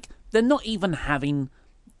like they're not even having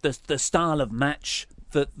the style of match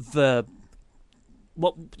that the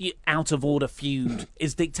out of order feud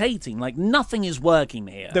is dictating. Like nothing is working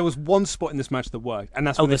here. There was one spot in this match that worked, and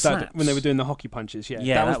that's when they were doing the hockey punches.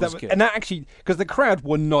 Yeah, that was good. And that actually, because the crowd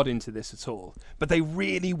were not into this at all, but they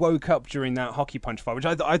really woke up during that hockey punch fight, which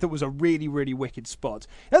I thought was a really, really wicked spot.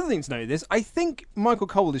 The other thing to know is, I think Michael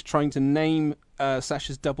Cole is trying to name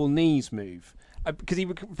Sasha's double knees move because he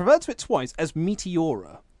referred to it twice as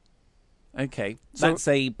Meteora. Okay, that's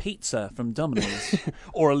a pizza from Domino's.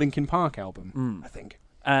 Or a Linkin Park album, I think.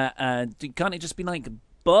 Can't it just be like,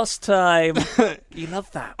 boss time? You love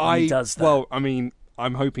that when he does that. Well, I mean,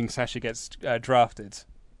 I'm hoping Sasha gets drafted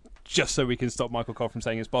just so we can stop Michael Cole from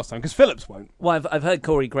saying it's boss time, because Phillips won't. Well, I've heard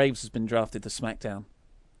Corey Graves has been drafted to SmackDown.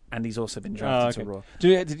 And he's also been drafted to Raw.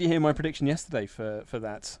 Did you hear my prediction yesterday for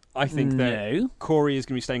that? I think that Corey is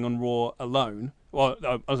going to be staying on Raw alone, well,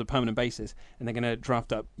 as a permanent basis, and they're going to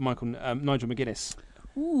draft up Nigel McGuinness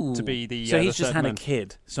to be the. So he's just had man. A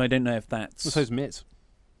kid. So I don't know if that's. Well, so's Miz.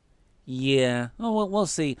 Yeah. Oh, well, we'll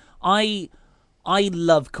see. I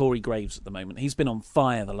love Corey Graves at the moment. He's been on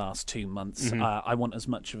fire the last 2 months. Mm-hmm. I want as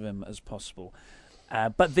much of him as possible.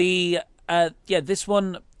 But this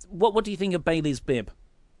one. What do you think of Bayley's bib?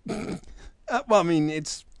 Well, I mean,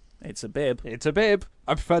 it's a bib. It's a bib.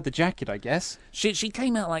 I preferred the jacket, I guess. She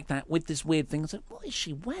came out like that with this weird thing. I was like, what is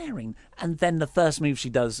she wearing? And then the first move she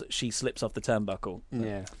does, she slips off the turnbuckle.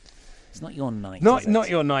 Yeah. It's not your night. Not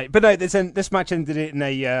your night. But no, this match ended in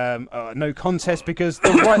a no contest because the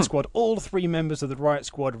Riot Squad, all 3 members of the Riot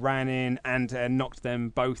Squad ran in and knocked them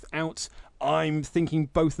both out. I'm thinking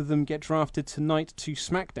both of them get drafted tonight to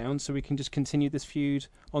SmackDown so we can just continue this feud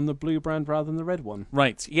on the blue brand rather than the red one.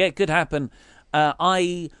 Right. Yeah, it could happen.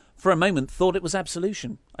 I, for a moment, thought it was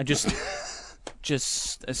Absolution. I just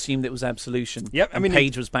assumed it was Absolution. Yep. I mean,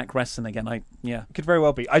 Paige was back wrestling again. It could very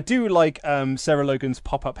well be. I do like Sarah Logan's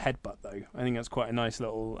pop-up headbutt, though. I think that's quite a nice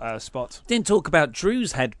little spot. Didn't talk about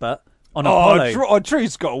Drew's headbutt on Apollo.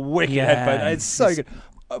 Drew's got a wicked headbutt. It's so good.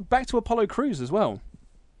 Back to Apollo Crews as well.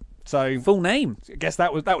 So full name. I guess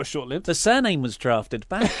that was short-lived. The surname was drafted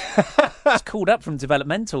back. It's called up from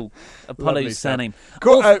developmental. Apollo's surname.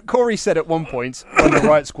 Corey said at one point when the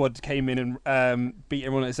Riot Squad came in and beat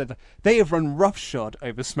everyone, they said they have run roughshod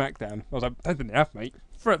over SmackDown. I was like, I don't think they have, mate.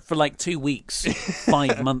 For like 2 weeks,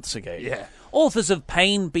 5 months ago. Yeah. Authors of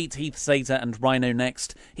Pain beat Heath Slater and Rhino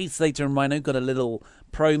next. Heath Slater and Rhino got a little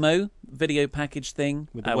promo video package thing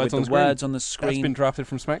with the words on the screen. That's been drafted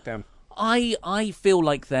from SmackDown. I feel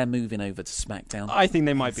like they're moving over to SmackDown. I think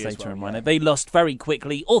they might be as well. And Rhino. They lost very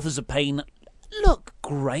quickly. Authors of Pain look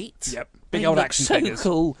great. Yep. Big old action figures. So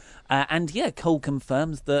cool. And Cole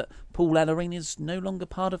confirms that Paul Ellering is no longer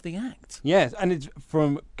part of the act. Yes, and it's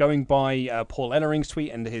from going by Paul Ellering's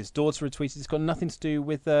tweet and his daughter retweeted. It's got nothing to do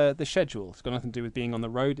with the schedule. It's got nothing to do with being on the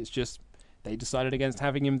road. It's just they decided against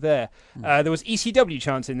having him there. There was ECW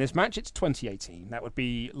chants in this match. It's 2018. That would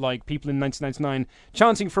be like people in 1999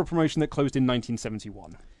 chanting for a promotion that closed in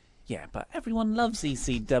 1971. Yeah, but everyone loves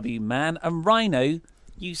ECW, man. And Rhino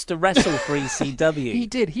used to wrestle for ECW. He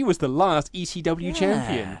did. He was the last ECW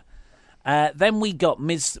champion. Then we got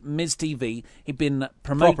Miz TV. He'd been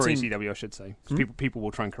promoting... Proper ECW, I should say. People will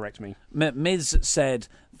try and correct me. Miz said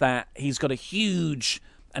that he's got a huge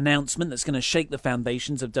announcement that's going to shake the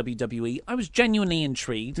foundations of WWE. I was genuinely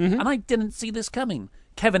intrigued, and I didn't see this coming.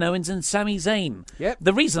 Kevin Owens and Sami Zayn. Yep.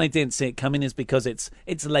 The reason I didn't see it coming is because it's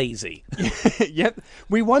lazy. Yep.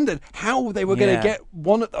 We wondered how they were going to get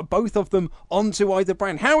both of them onto either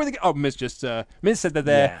brand. How are they? Miz Miz said they're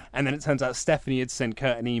there, and then it turns out Stephanie had sent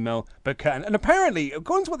Kurt an email, but Kurt, and apparently,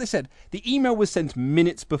 according to what they said, the email was sent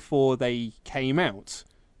minutes before they came out.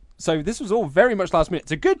 So this was all very much last minute.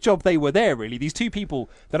 It's a good job they were there, really. These two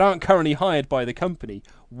people that aren't currently hired by the company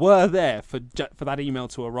were there for that email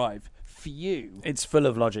to arrive for you. It's full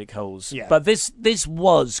of logic holes. Yeah. But this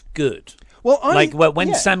was good. Well,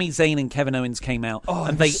 when Sami Zayn and Kevin Owens came out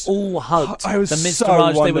and they all hugged I was the Miz so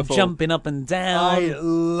Taraj, wonderful. they were jumping up and down. I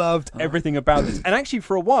loved everything about this. And actually,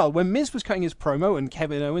 for a while, when Miz was cutting his promo and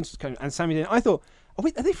Kevin Owens was cutting, and Sami Zayn, I thought,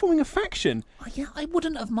 are they forming a faction? Yeah, I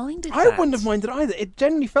wouldn't have minded I that. wouldn't have minded either. It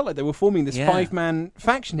generally felt like they were forming this Yeah. 5-man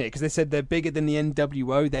faction here because they said they're bigger than the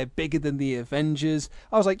NWO, they're bigger than the Avengers.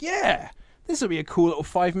 I was like, yeah, this will be a cool little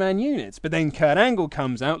 5-man unit. But then Kurt Angle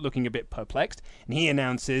comes out looking a bit perplexed, and he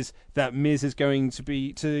announces that Miz is going to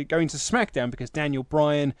SmackDown because Daniel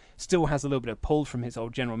Bryan still has a little bit of pull from his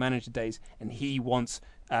old general manager days, and he wants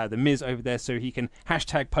the Miz over there so he can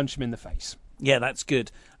 #punch him in the face. Yeah, that's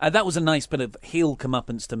good. That was a nice bit of heel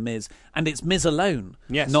comeuppance to Miz, and it's Miz alone,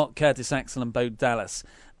 not Curtis Axel and Bo Dallas.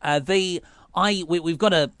 We've got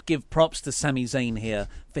to give props to Sami Zayn here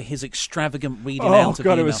for his extravagant reading out of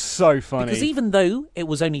God, email. it was so funny. Because even though it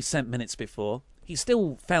was only sent minutes before, he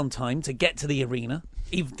still found time to get to the arena,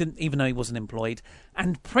 even though he wasn't employed,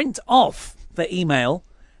 and print off the email.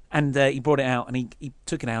 And he brought it out, and he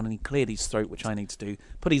took it out, and he cleared his throat, which I need to do.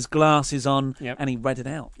 Put his glasses on, and he read it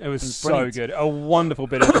out. It was so brilliant. good. A wonderful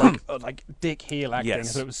bit of like dick heel acting.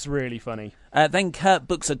 Yes. So it was really funny. Then Kurt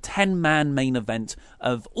books a 10-man main event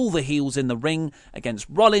of all the heels in the ring against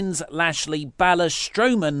Rollins, Lashley, Balor,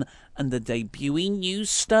 Strowman, and the debuting new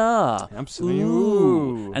star. Absolutely.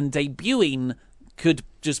 Ooh. And debuting could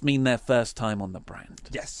just mean their first time on the brand.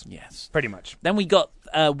 Yes. Yes. Pretty much. Then we got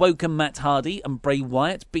Woken Matt Hardy and Bray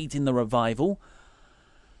Wyatt beating the Revival.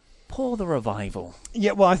 Poor the Revival.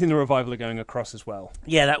 Yeah, well, I think the Revival are going across as well.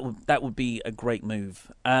 Yeah, that would be a great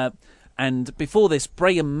move. And before this,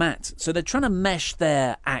 Bray and Matt, so they're trying to mesh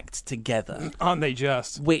their act together. Aren't they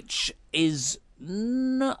just? Which is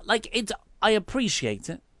not, like, it. I appreciate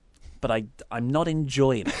it, but I'm not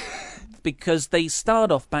enjoying it. Because they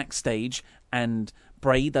start off backstage and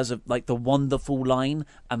Bray does the wonderful line,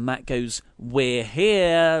 and Matt goes, "We're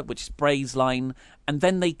here," which is Bray's line, and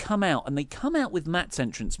then they come out with Matt's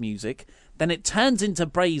entrance music. Then it turns into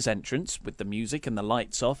Bray's entrance with the music and the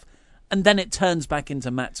lights off, and then it turns back into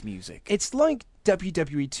Matt's music. It's like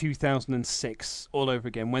WWE 2006 all over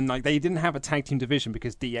again, when they didn't have a tag team division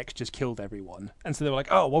because DX just killed everyone, and so they were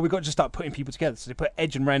like, oh well, we've got to just start putting people together. So they put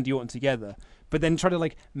Edge and Randy Orton together, but then try to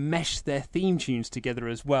mesh their theme tunes together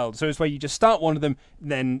as well. So it's where you just start one of them,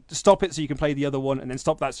 then stop it so you can play the other one, and then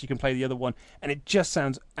stop that so you can play the other one, and it just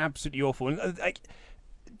sounds absolutely awful. And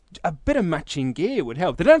a bit of matching gear would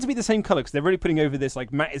help. They don't have to be the same colour because they're really putting over this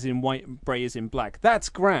Matt is in white and Bray is in black. That's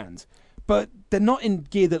grand. But they're not in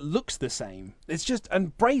gear that looks the same. It's just,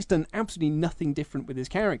 and Bray's done absolutely nothing different with his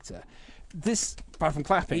character. This, apart from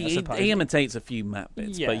clapping, I suppose. He imitates a few Matt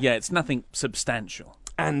bits, but yeah, it's nothing substantial.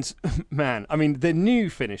 And, man, I mean, the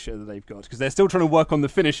new finisher that they've got, because they're still trying to work on the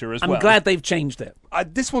finisher as well. I'm glad they've changed it.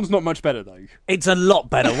 This one's not much better, though. It's a lot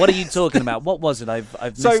better. What are you talking about? What was it? I've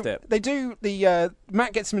missed it. They do,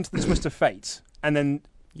 Matt gets him into the Twist of Fate, and then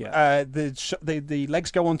the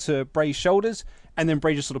legs go onto Bray's shoulders, and then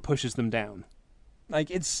Bray just sort of pushes them down.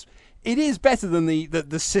 It is better than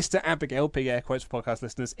the Sister Abigail, big air quotes for podcast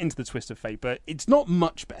listeners, into the Twist of Fate, but it's not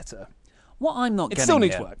much better. What I'm not getting still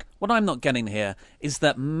needs here, work. What I'm not getting here is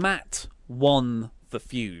that Matt won the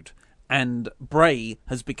feud and Bray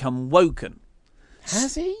has become woken.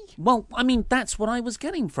 Has he? Well, I mean, that's what I was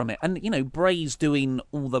getting from it. And, Bray's doing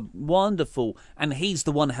all the wonderful, and he's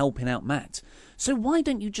the one helping out Matt. So why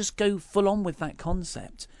don't you just go full on with that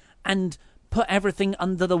concept and put everything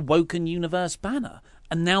under the Woken Universe banner?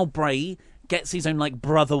 And now Bray gets his own,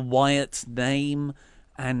 Brother Wyatt name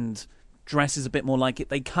and dresses a bit more like it.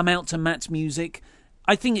 They come out to Matt's music.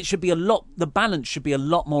 I think it should be the balance should be a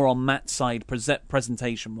lot more on Matt's side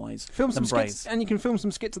presentation-wise Film some than Bray's. skits, and you can film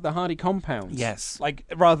some skits at the Hardy compound. Yes.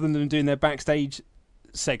 Rather than them doing their backstage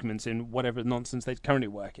segments in whatever nonsense they currently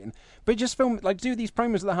work in. But just film, do these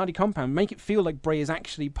promos at the Hardy compound, make it feel like Bray is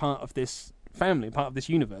actually part of this family, part of this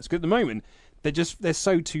universe. Because at the moment, they're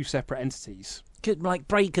so two separate entities.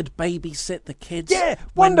 Bray could babysit the kids. Yeah,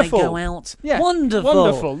 wonderful. When they go out. Yeah,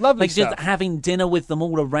 wonderful, lovely stuff. Just having dinner with them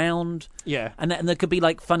all around. Yeah, and there could be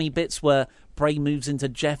funny bits where Bray moves into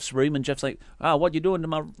Jeff's room and Jeff's like, "Oh, what are you doing to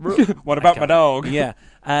my room? What about my dog?" Yeah.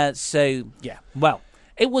 Well,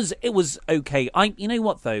 It was okay. You know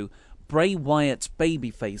what though, Bray Wyatt's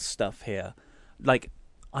babyface stuff here, like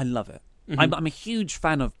I love it. Mm-hmm. I'm a huge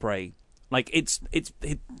fan of Bray. Like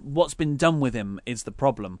what's been done with him is the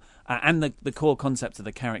problem, and the core concept of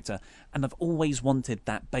the character. And I've always wanted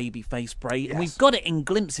that babyface Bray, Yes. and we've got it in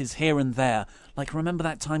glimpses here and there. Like remember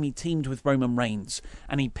that time he teamed with Roman Reigns,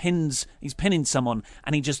 and he's pinning someone,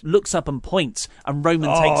 and he just looks up and points, and Roman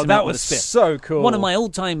takes him that out with was a spear. so cool. One of my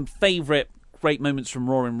all-time favourite great moments from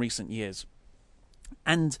Raw in recent years.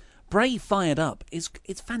 And Bray fired up it's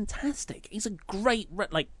fantastic. He's a great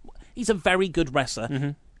he's a very good wrestler. Mm-hmm.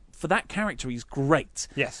 For that character, he's great.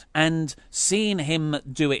 Yes. And seeing him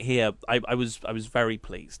do it here, I was very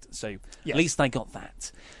pleased. So Yes. at least I got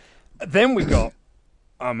that. Then we got...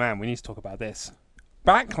 Oh, man, we need to talk about this.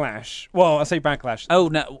 Backlash. Well, I say Backlash. Oh,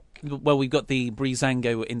 no. Well, we've got the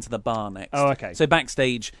Breezango into the bar next. Oh, okay. So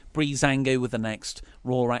backstage, Breezango with the next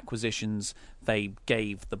Raw acquisitions. They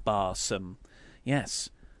gave the bar some...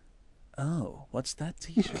 Yes. Oh, what's that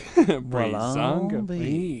T-shirt? Well, I'll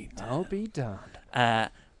be done.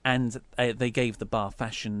 And they gave the bar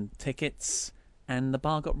fashion tickets, and the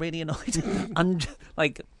bar got really annoyed.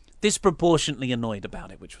 Disproportionately annoyed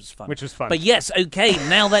about it, which was fun. But yes, okay,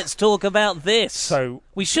 now let's talk about this. So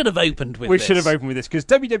we should have opened with We this. should have opened with this, because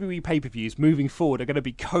WWE pay-per-views moving forward are going to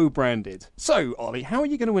be co-branded. So, Ollie, how are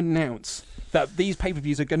you going to announce that these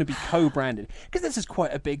pay-per-views are going to be co-branded? Because this is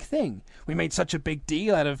quite a big thing. We made such a big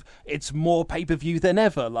deal out of it's more pay-per-view than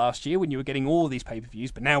ever last year when you were getting all these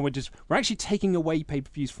pay-per-views, but now we're actually taking away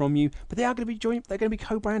pay-per-views from you, but they are going to be they're going to be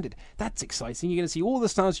co-branded. That's exciting. You're going to see all the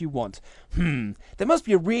stars you want. There must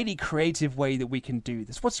be a really creative way that we can do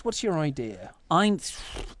this. What's your idea?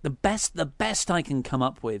 The best I can come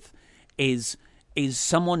up with is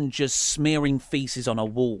someone just smearing feces on a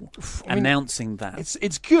wall, announcing that.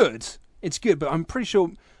 It's good. It's good, but I'm pretty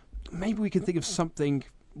sure maybe we can think of something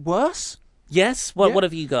worse. Yes? Yeah. What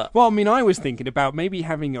have you got? Well, I mean, I was thinking about maybe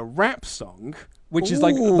having a rap song, which is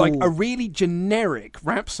like a really generic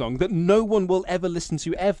rap song that no one will ever listen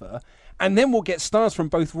to ever, and then we'll get stars from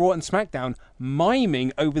both Raw and SmackDown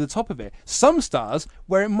miming over the top of it. Some stars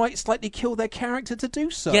where it might slightly kill their character to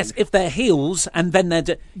do so. Yes, if they're heels and then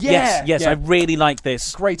they're... Yes, I really like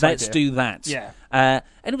this. Great Let's idea. do that. Yeah. And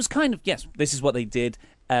it was kind of... Yes, this is what they did.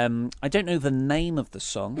 I don't know the name of the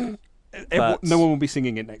song. But no one will be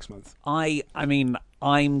singing it next month. I mean,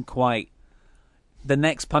 I'm quite... The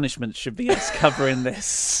next punishment should be us covering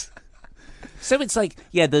this. So it's like,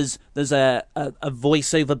 yeah, there's a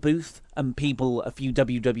voiceover booth and a few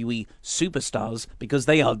WWE superstars, because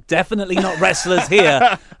they are definitely not wrestlers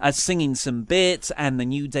here, are singing some bits, and the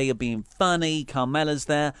New Day are being funny. Carmella's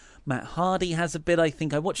there. Matt Hardy has a bit, I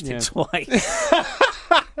think. I watched it twice.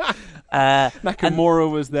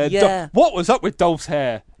 Nakamura was there. Yeah. What was up with Dolph's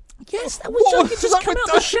hair? Yes, that was just come out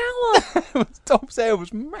of the shower. Dolph's hair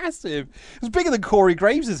was massive. It was bigger than Corey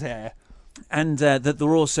Graves' hair. And that there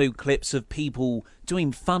are also clips of people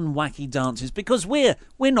doing fun, wacky dances, because we're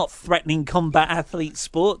not threatening combat athlete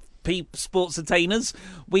sports entertainers.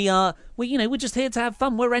 We're just here to have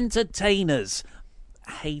fun. We're entertainers.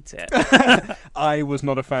 I hate it. I was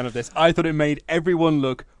not a fan of this. I thought it made everyone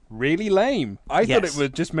look really lame. I thought it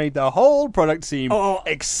would just made the whole product seem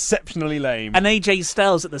exceptionally lame. And AJ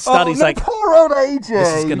Styles at the start, he's like, poor old AJ.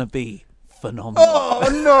 this is going to be phenomenal. Oh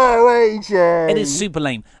no, AJ! It is super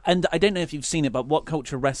lame. And I don't know if you've seen it, but What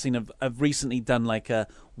Culture Wrestling have recently done like a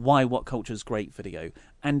Why What Culture's Great video.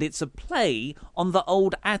 And it's a play on the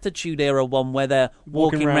old Attitude Era one where they're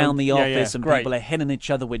walking around the office and people are hitting each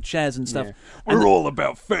other with chairs and stuff. Yeah. And We're all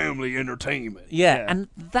about family entertainment. Yeah, and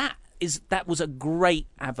that was a great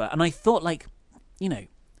advert. And I thought, like,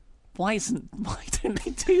 why don't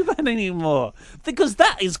they do that anymore? Because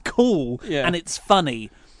that is cool and it's funny.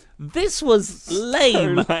 This was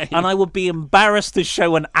lame, and I would be embarrassed to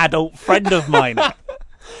show an adult friend of mine.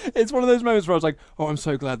 It's one of those moments where I was like, "Oh, I'm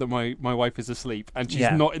so glad that my wife is asleep and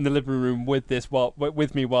she's not in the living room with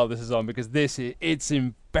me while this is on, because it's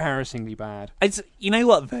embarrassingly bad." You know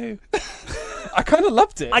what though? I kind of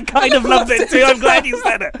loved it. I kind of loved it too. I'm glad you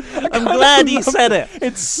said it. I'm glad you said it.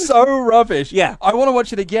 It's so rubbish. Yeah, I want to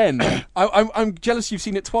watch it again. I'm jealous you've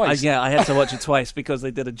seen it twice. I had to watch it twice because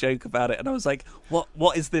they did a joke about it, and I was like,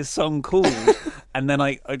 "What is this song called?" And then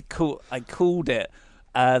I called it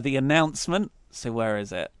the announcement. So where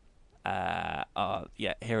is it?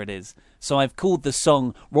 Here it is. So I've called the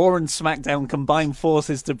song Raw and SmackDown Combine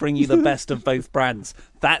Forces to Bring You the Best of Both Brands.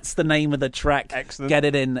 That's the name of the track. Excellent. Get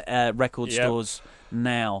it in record stores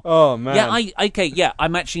now. Oh, man. Yeah,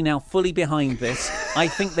 I'm actually now fully behind this. I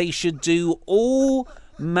think they should do all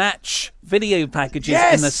match video packages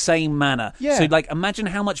in the same manner. Yeah. So, like, imagine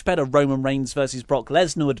how much better Roman Reigns versus Brock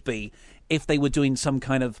Lesnar would be if they were doing some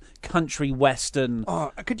kind of country western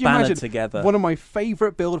could you ballad imagine together. One of my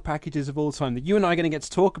favourite build packages of all time that you and I are going to get to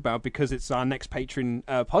talk about because it's our next Patreon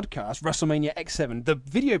podcast, WrestleMania X7, the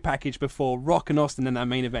video package before Rock and Austin in that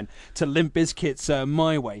main event to Limp Bizkit's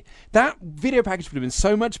My Way. That video package would have been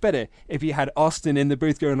so much better if you had Austin in the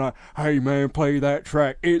booth going like, hey man, play that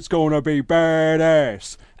track, it's going to be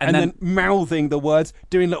badass. And then mouthing the words,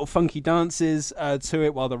 doing little funky dances to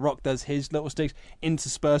it while The Rock does his little sticks,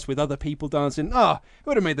 interspersed with other people dancing. It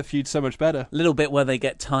would have made the feud so much better. A little bit where they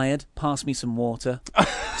get tired. Pass me some water.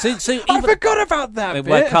 So I forgot about that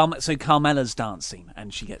where bit. Carmella's dancing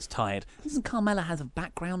and she gets tired. Doesn't Carmella have a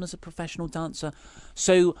background as a professional dancer?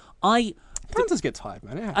 So Dancers get tired,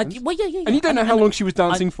 man. It happens. Yeah. And you don't know how long she was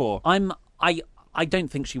dancing for. I don't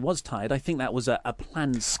think she was tired. I think that was a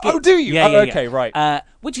planned skit. Oh, do you? Yeah, okay, right.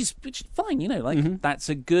 Which is fine, that's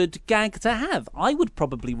a good gag to have. I would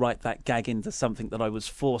probably write that gag into something that I was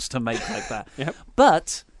forced to make like that. Yep.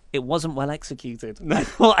 But it wasn't well executed. I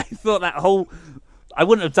thought that whole... I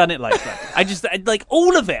wouldn't have done it like that. I just, like,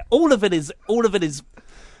 all of it is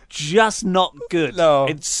just not good. No.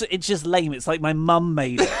 It's just lame. It's like my mum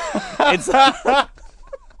made it. It's...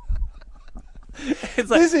 It's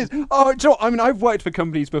like, This is... Oh, Joe, I mean, I've worked for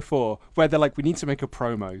companies before where they're like, we need to make a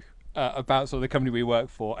promo about sort of the company we work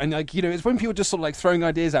for. And, like, it's when people just sort of, like, throwing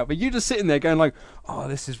ideas out. But you're just sitting there going, like, oh,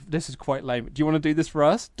 this is quite lame. Do you want to do this for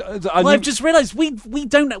us? I've just realised we've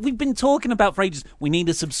been talking about for ages. We need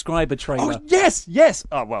a subscriber trailer. Oh, yes.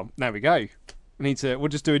 Oh, well, there we go. We'll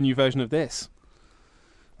just do a new version of this.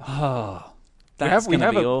 Oh, that's going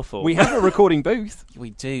to be awful. We have a recording booth. We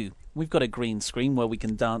do. We've got a green screen where we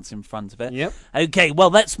can dance in front of it. Yep. Okay, well,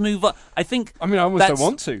 let's move on. I almost don't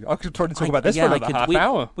want to. I could try to talk about this for another half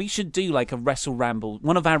hour. We should do like a Wrestle Ramble.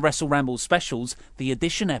 One of our Wrestle Ramble specials, the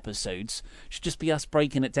edition episodes, should just be us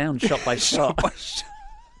breaking it down shot by shot.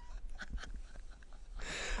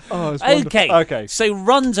 Oh, it's wonderful. Okay. So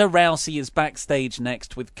Ronda Rousey is backstage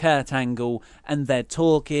next with Kurt Angle, and they're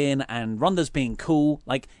talking, and Ronda's being cool.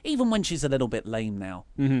 Like, even when she's a little bit lame now,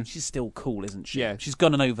 she's still cool, isn't she? Yeah. She's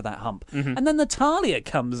gotten over that hump. And then Natalya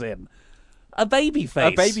comes in. A baby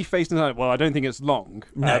face. A baby face. Well, I don't think it's long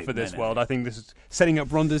for this world. No. I think this is setting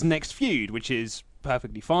up Ronda's next feud, which is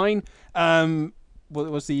perfectly fine.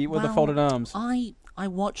 What was the folded arms? I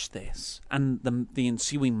watched this and the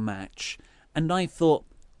ensuing match, and I thought,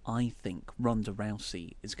 I think Ronda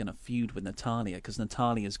Rousey is going to feud with Natalya because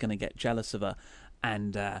Natalya is going to get jealous of her.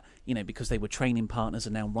 And, because they were training partners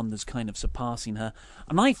and now Ronda's kind of surpassing her.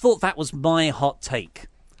 And I thought that was my hot take.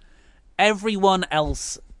 Everyone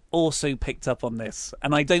else also picked up on this.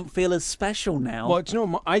 And I don't feel as special now. Well, do you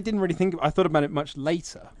know what? I didn't really think... I thought about it much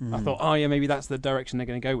later. I thought, maybe that's the direction they're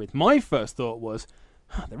going to go with. My first thought was...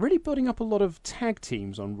 they're really building up a lot of tag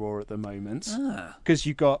teams on Raw at the moment. Because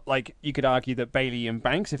you got, like, you could argue that Bayley and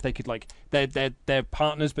Banks, if they could, like, they're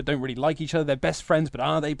partners but don't really like each other. They're best friends, but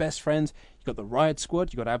are they best friends? You've got the Riot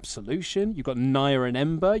Squad. You've got Absolution. You've got Nia and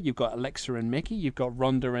Ember. You've got Alexa and Mickey. You've got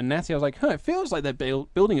Ronda and Natty. I was like, it feels like they're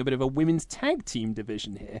building a bit of a women's tag team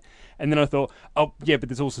division here. And then I thought, oh, yeah, but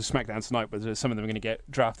there's also SmackDown tonight where some of them are going to get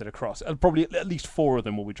drafted across. Probably at least 4 of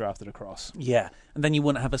them will be drafted across. Yeah, and then you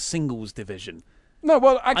wouldn't have a singles division. No,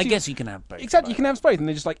 well, actually... I guess you can have both. Exactly, you can have both, and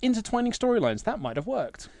they're just, like, intertwining storylines. That might have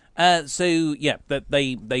worked.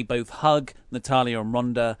 They both hug, Natalya and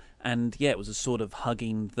Ronda, and, it was a sort of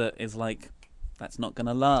hugging that is like, that's not going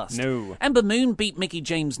to last. No. Ember Moon beat Mickie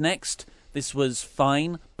James next. This was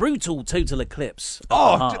fine. Brutal total eclipse of the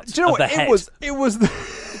heart, do you know of the what? head. It was the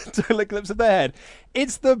total eclipse of the head.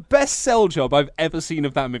 It's the best sell job I've ever seen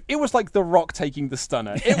of that move. It was like The Rock taking the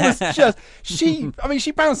stunner. It was just...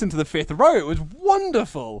 she bounced into the 5th row. It was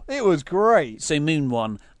wonderful. It was great. So Moon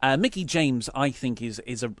won. Mickie James, I think, is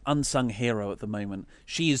an unsung hero at the moment.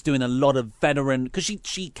 She is doing a lot of veteran... Because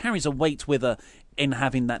she carries a weight with her in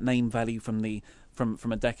having that name value from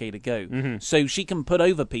a decade ago. So she can put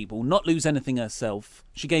over people, not lose anything herself.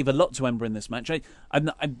 She gave a lot to Ember in this match. I'm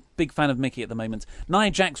a big fan of Mickie at the moment. Nia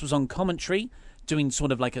Jax was on commentary, doing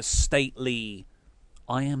sort of like a stately,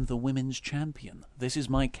 I am the women's champion. This is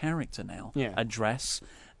my character now. Address.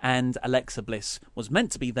 And Alexa Bliss was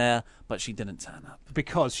meant to be there, but she didn't turn up.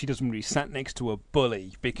 Because she doesn't really sat next to a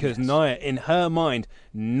bully. Because Nia, in her mind,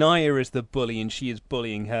 Nia is the bully and she is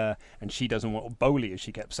bullying her. And she doesn't want Bowley, as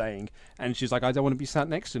she kept saying. And she's like, I don't want to be sat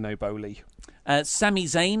next to no Bowley. Sami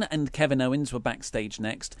Zayn and Kevin Owens were backstage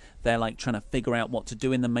next. They're like trying to figure out what to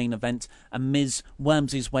do in the main event. And Miz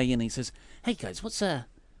worms his way in. He says, hey guys, what's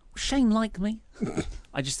Shane like me?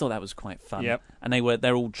 I just thought that was quite fun. Yep. And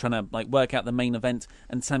they're all trying to like work out the main event,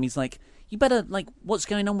 and Sammy's like, you better, like, what's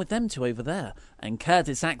going on with them two over there? And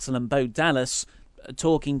Curtis Axel and Bo Dallas are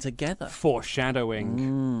talking together.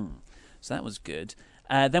 Foreshadowing. So that was good.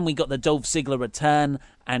 Then we got the Dolph Ziggler return,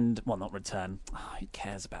 and, well, not return. Oh, who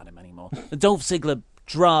cares about him anymore? The Dolph Ziggler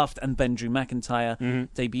draft, and then Drew McIntyre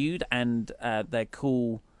debuted, and their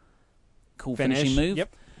cool finishing move.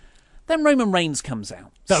 Yep. Then Roman Reigns comes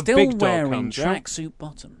out, The still big dog wearing comes out. tracksuit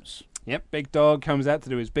bottoms. Yep, Big Dog comes out to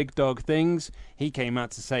do his big dog things. He came out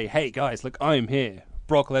to say, hey, guys, look, I'm here.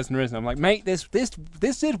 Brock Lesnar isn't. I'm like, mate, this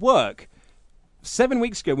did work. 7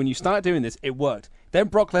 weeks ago when you started doing this, it worked. Then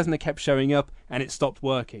Brock Lesnar kept showing up, and it stopped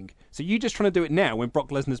working. So you just trying to do it now when Brock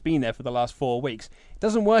Lesnar's been there for the last 4 weeks. It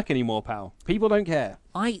doesn't work anymore, pal. People don't care.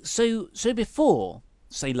 So before,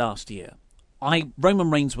 say last year, Roman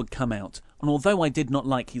Reigns would come out, and although I did not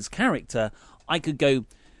like his character, I could go,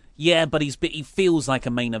 yeah, but he feels like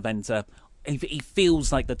a main eventer. He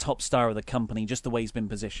feels like the top star of the company, just the way he's been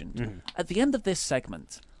positioned. At the end of this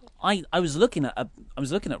segment, I was looking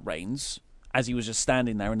at Reigns as he was just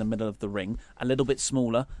standing there in the middle of the ring, a little bit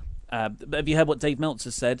smaller. Have you heard what Dave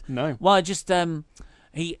Meltzer said? No. Well, I just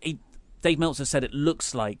Dave Meltzer said it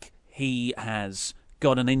looks like he has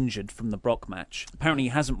gotten injured from the Brock match. Apparently, he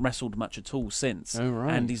hasn't wrestled much at all since, Oh,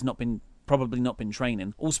 right. and he's probably not been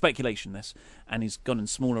training. All speculation, this, and he's gotten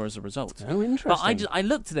smaller as a result. Oh, interesting. But I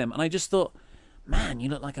looked at him and I just thought, man, you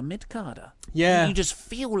look like a mid-carder. Yeah. You just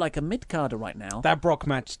feel like a mid-carder right now. That Brock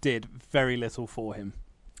match did very little for him.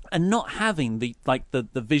 And not having the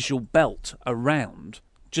visual belt around,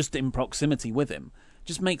 just in proximity with him,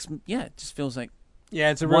 just makes, it just feels like,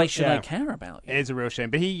 Yeah, it's a why should I care about you? It is a real shame.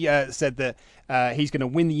 But he said that he's going to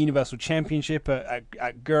win the Universal Championship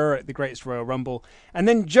at GUR at the Greatest Royal Rumble. And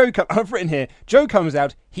then I've written here, Joe comes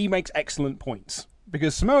out, he makes excellent points.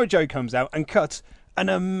 Because Samoa Joe comes out and cuts an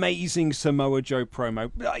amazing Samoa Joe promo.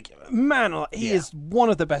 Like, man, he is one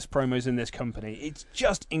of the best promos in this company. It's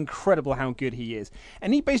just incredible how good he is.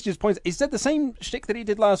 And he basically just points, he said the same shtick that he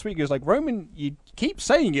did last week. He was like, Roman, you keep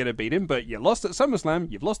saying you're going to beat him, but you lost at SummerSlam.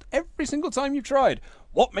 You've lost every single time you've tried.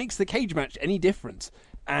 What makes the cage match any different?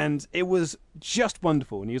 And it was just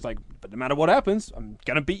wonderful. And he was like, but no matter what happens, I'm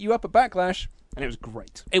going to beat you up at Backlash. And it was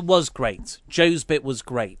great. It was great. Joe's bit was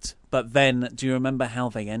great. But then, do you remember how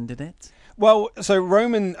they ended it? Well, so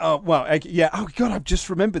Roman, oh God, I've just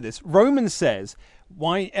remembered this. Roman says,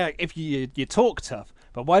 "Why, if you talk tough,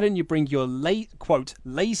 but why don't you bring your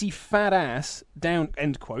lazy fat ass down,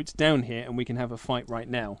 end quote, down here, and we can have a fight right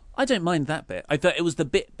now." I don't mind that bit. I thought it was the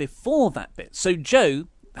bit before that bit. So Joe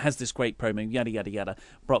has this great promo, yada, yada, yada.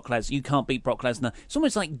 Brock Lesnar, you can't beat Brock Lesnar. It's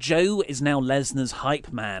almost like Joe is now Lesnar's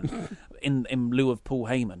hype man in lieu of Paul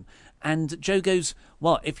Heyman. And Joe goes,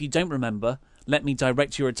 well, if you don't remember, let me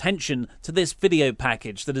direct your attention to this video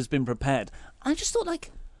package that has been prepared. I just thought,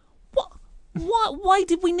 like, what? Why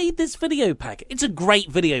did we need this video package? It's a great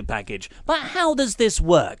video package, but how does this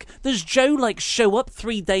work? Does Joe, like, show up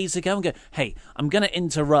 3 days ago and go, hey, I'm going to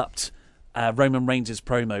interrupt Roman Reigns'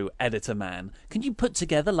 promo, editor man. Can you put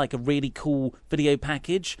together, like, a really cool video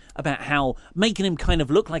package about how making him kind of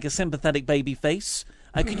look like a sympathetic baby face?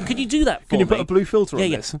 Could you do that for me? Can you put a blue filter on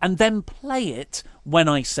this? And then play it when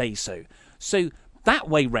I say so. So that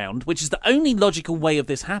way round, which is the only logical way of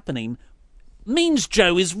this happening, means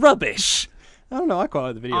Joe is rubbish. I don't know, I quite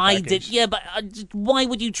like the video package. I did, yeah, but why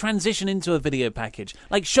would you transition into a video package?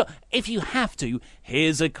 Like, sure, if you have to,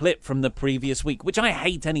 here's a clip from the previous week, which I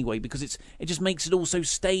hate anyway, because it just makes it all so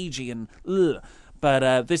stagey and ugh.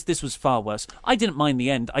 But this was far worse. I didn't mind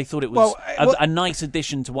the end. I thought it was a nice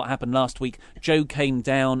addition to what happened last week. Joe came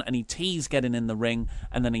down and he teased getting in the ring,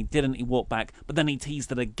 and then he didn't. He walked back, but then he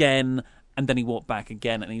teased it again, and then he walked back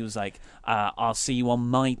again, and he was like, I'll see you on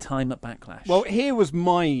my time at Backlash. Well, here was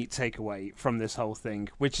my takeaway from this whole thing,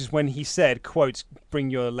 which is when he said, quote,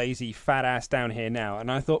 bring your lazy fat ass down here now.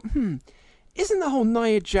 And I thought, isn't the whole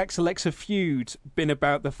Nia Jax-Alexa feud been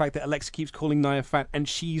about the fact that Alexa keeps calling Nia fat and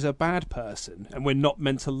she's a bad person and we're not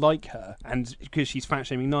meant to like her and because she's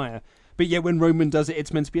fat-shaming Nia? But yet when Roman does it,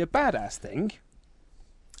 it's meant to be a badass thing.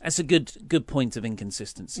 That's a good point of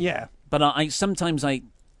inconsistency. Yeah. But I sometimes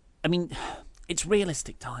mean, it's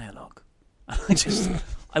realistic dialogue. I missed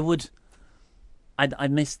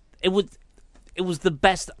it. It was the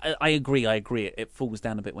best. I agree. It falls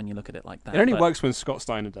down a bit when you look at it like that. It only works when Scott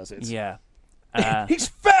Steiner does it. Yeah. He's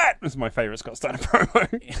fat! That's my favourite Scott Steiner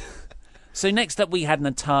promo. So next up we had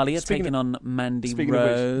Natalya taking on Mandy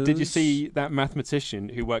Rose. Of which, did you see that mathematician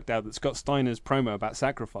who worked out that Scott Steiner's promo about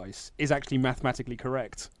sacrifice is actually mathematically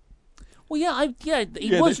correct? Well,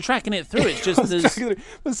 he was tracking it through. It's just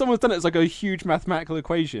when someone's done it, it's like a huge mathematical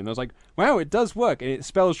equation. I was like, wow, it does work, and it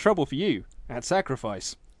spells trouble for you at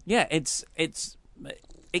sacrifice. Yeah,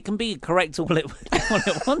 it can be correct all it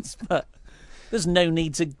wants, but there's no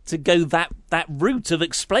need to go that route of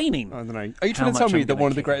explaining. I don't know. Are you trying to tell me that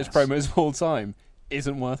one of the greatest promos of all time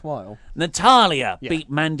isn't worthwhile? Natalia beat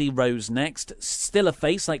Mandy Rose next. Still a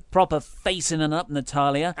face, like proper facing and up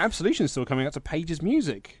Natalia. Absolution's still coming out to Paige's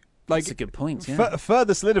music. Like, that's a good point, yeah.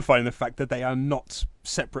 Further solidifying the fact that they are not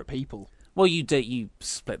separate people. Well, you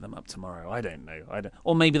split them up tomorrow. I don't know.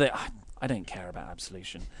 Or maybe I don't care about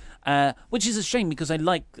Absolution. Which is a shame because I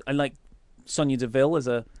like Sonya Deville as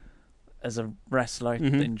a wrestler.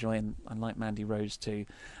 I like Mandy Rose too.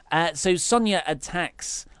 So Sonya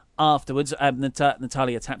attacks afterwards.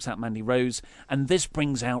 Natalia taps out Mandy Rose, and this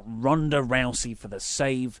brings out Ronda Rousey for the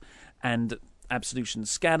save and Absolution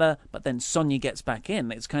scatter. But then Sonya gets back in.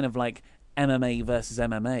 It's kind of like MMA versus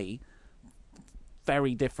MMA.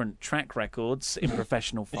 Very different track records in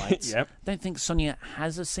professional fights. Yep. Don't think Sonya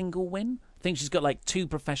has a single win. I think she's got like 2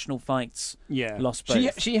 professional fights. Yeah, lost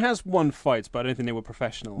both. She has 1 fight, but I don't think they were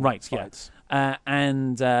professional fights.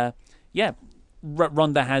 Yeah.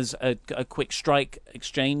 Ronda has a quick strike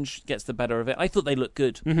exchange, gets the better of it. I thought they looked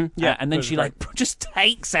good. Yeah, and then she just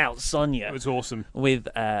takes out Sonya. It was awesome with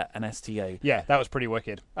an STO. Yeah, that was pretty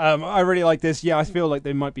wicked. I really like this. Yeah, I feel like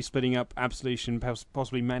they might be splitting up Absolution,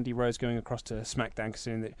 possibly Mandy Rose going across to SmackDown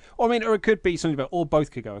soon. Or it could be something about, or both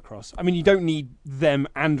could go across. I mean, you don't need them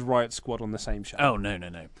and Riot Squad on the same show. Oh no.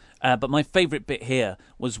 But my favourite bit here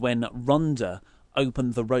was when Ronda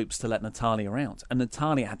opened the ropes to let Natalia out, and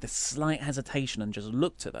Natalia had this slight hesitation and just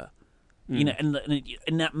looked at her. You know, and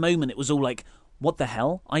in that moment it was all like, what the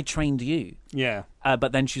hell? I trained you. Yeah.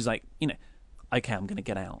 But then she's like, okay, I'm going to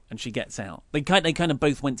get out, and she gets out. They kind of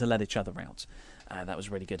both went to let each other out. That was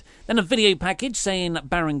really good. Then a video package saying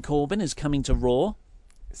Baron Corbin is coming to Raw.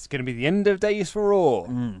 It's going to be the end of days for Raw.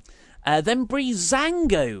 Then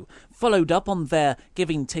Breezango followed up on their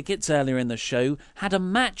giving tickets earlier in the show, had a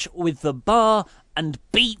match with The Bar, and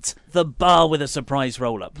beat The Bar with a surprise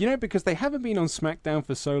roll-up. Because they haven't been on SmackDown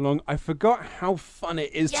for so long, I forgot how fun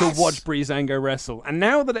it is to watch Breezango wrestle. And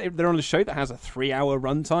now that they're on a show that has a 3-hour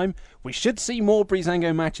runtime, we should see more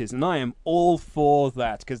Breezango matches, and I am all for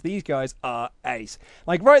that, because these guys are ace.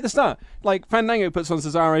 Like, right at the start, like, Fandango puts on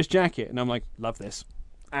Cesaro's jacket, and I'm like, love this.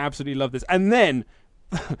 Absolutely love this. And then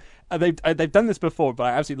they've done this before, but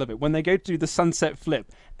I absolutely love it. When they go to do the sunset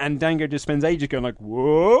flip, and Dango just spends ages going like,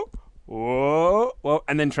 whoa,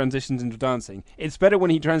 and then transitions into dancing. It's better when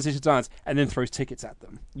he transitions to dance and then throws tickets at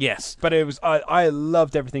them. Yes. But it was I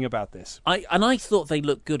loved everything about this. I thought they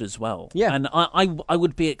looked good as well. Yeah. And I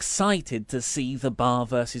would be excited to see The Bar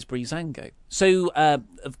versus Breezango. So,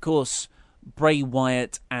 of course, Bray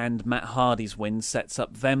Wyatt and Matt Hardy's win sets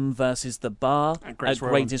up them versus The Bar at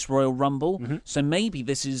Greatest Royal Rumble. So maybe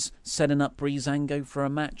this is setting up Breezango for a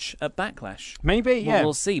match at Backlash. Maybe, yeah.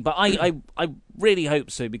 We'll see. But I really hope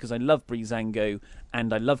so, because I love Breezango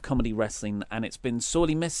and I love comedy wrestling, and it's been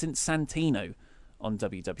sorely missed since Santino on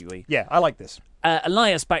WWE. Yeah, I like this.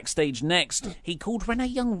 Elias backstage next. He called Renee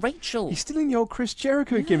Young Rachel. He's still in the old Chris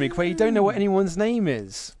Jericho gimmick where you don't know what anyone's name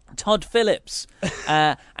is. Todd Phillips.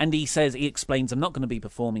 And he explains, I'm not going to be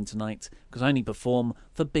performing tonight because I only perform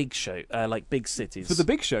for big show, like big cities. For the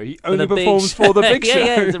big show? He only performs for the big show?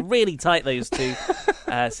 Yeah, it's really tight, those two.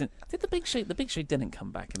 Did the big show didn't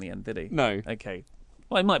come back in the end, did he? No. Okay.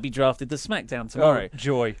 Well, he might be drafted to SmackDown tomorrow. Oh,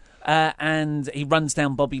 joy. And he runs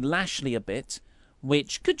down Bobby Lashley a bit,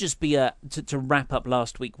 which could just be to wrap up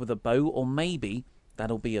last week with a bow, or maybe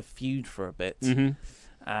that'll be a feud for a bit.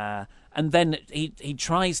 And then he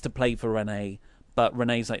tries to play for Renee, but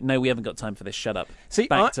Renee's like, no, we haven't got time for this, shut up. See,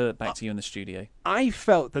 back to you in the studio. I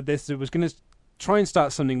felt that this was going to try and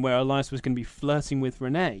start something where Elias was going to be flirting with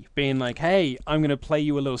Renee, being like, hey, I'm going to play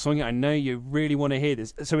you a little song. I know you really want to hear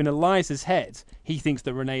this. So in Elias's head, he thinks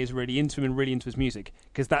that Renee is really into him and really into his music,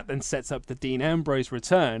 because that then sets up the Dean Ambrose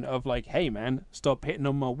return of like, hey, man, stop hitting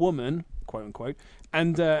on my woman, quote unquote,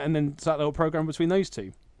 and then start a little program between those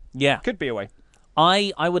two. Yeah. Could be a way.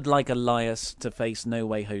 I would like Elias to face No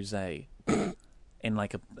Way Jose in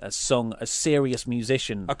like a song, a serious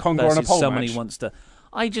musician a conga on a pole someone match. He wants to.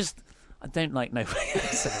 I don't like No Way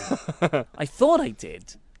Jose. I thought I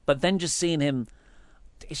did, but then just seeing him,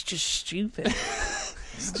 it's just stupid.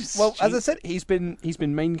 Well, as I said, he's been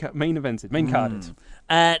main carded.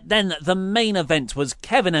 Then the main event was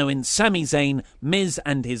Kevin Owens, Sami Zayn, Miz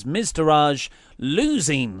and his Miztourage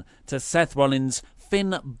losing to Seth Rollins,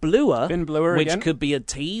 Finn Bluer. Finn Bluer which again. could be a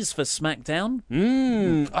tease for SmackDown.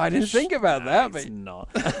 I didn't think about that. It's not.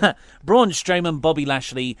 Braun Strowman, Bobby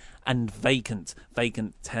Lashley, and Vacant.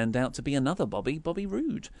 Vacant turned out to be another Bobby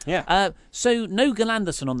Roode. Yeah. So no Gil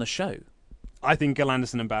Anderson on the show. I think Gil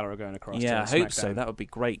Anderson and Balor are going across. Yeah, to I hope so. SmackDown. That would be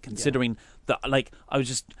great, considering that, like, I was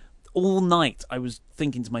just, all night, I was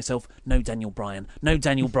thinking to myself, no Daniel Bryan,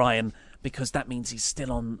 because that means he's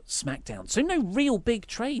still on SmackDown. So no real big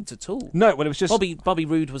trades at all. No, well, it was just... Bobby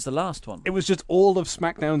Roode was the last one. It was just all of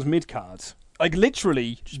SmackDown's mid-cards. Like,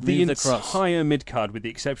 literally, the moved across. entire mid-card, with the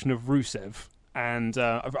exception of Rusev. And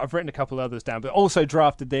I've written a couple others down, but also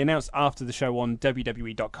drafted, they announced after the show on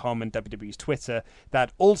WWE.com and WWE's Twitter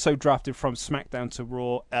that also drafted from SmackDown to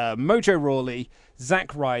Raw Mojo Rawley,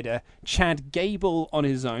 Zack Ryder, Chad Gable on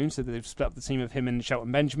his own, so they've split up the team of him and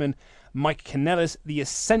Shelton Benjamin, Mike Kanellis, The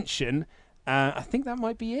Ascension. I think that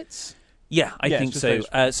might be it. Yeah, I think it's so.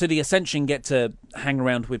 just So the Ascension get to hang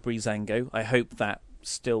around with Breezango. I hope that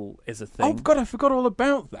still is a thing. Oh, God, I forgot all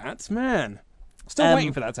about that, man. Still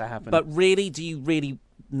waiting for that to happen. But really, do you really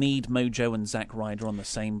need Mojo and Zack Ryder on the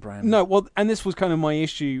same brand? No, well, and this was kind of my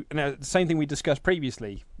issue. Now, the same thing we discussed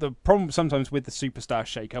previously. The problem sometimes with the superstar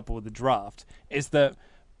shake-up or the draft is that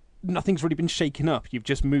nothing's really been shaken up. You've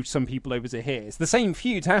just moved some people over to here. It's the same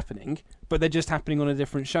feuds happening, but they're just happening on a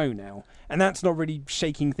different show now. And that's not really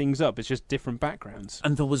shaking things up. It's just different backgrounds.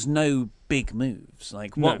 And there was no big moves.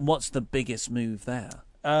 Like, what's the biggest move there?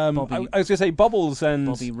 I was going to say Bubbles and...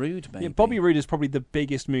 Bobby Roode, maybe. Yeah, Bobby Roode is probably the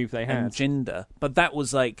biggest move they had. And Jinder. But that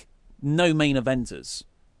was, like, no main eventers.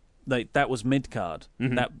 Like, that was mid-card.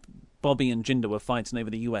 Mm-hmm. That Bobby and Jinder were fighting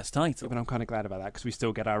over the US title. But I'm kind of glad about that, because we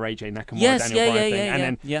still get our AJ Nakamura, Yes, Daniel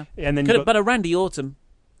Bryan thing. And then But a Randy Orton.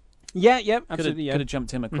 Yeah, absolutely. Could have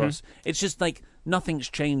jumped him across. Mm-hmm. It's just, like, nothing's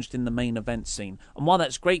changed in the main event scene. And while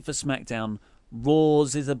that's great for SmackDown,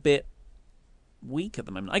 Raw's is a bit weak at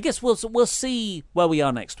the moment. I guess we'll see where we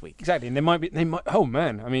are next week. Exactly, and they might. Oh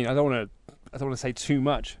man, I mean, I don't want to say too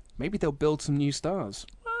much. Maybe they'll build some new stars.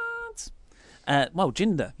 What? Well,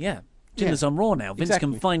 Jinder, yeah, Jinder's on Raw now. Vince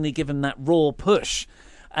exactly. can finally give him that Raw push.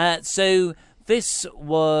 So this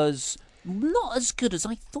was not as good as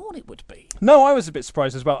I thought it would be. No, I was a bit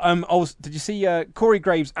surprised as well. Did you see Corey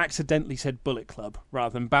Graves accidentally said Bullet Club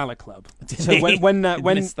rather than Balor Club? So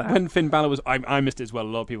when Finn Balor was, I missed it as well. A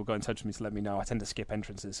lot of people got in touch with me to let me know. I tend to skip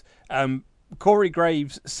entrances. Corey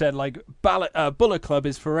Graves said like Bullet Club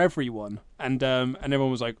is for everyone, and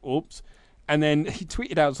everyone was like, oops. And then he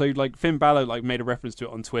tweeted out, so like Finn Balor like made a reference to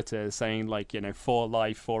it on Twitter, saying like, for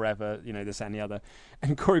life, forever, this and the other.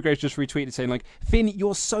 And Corey Graves just retweeted saying like, Finn,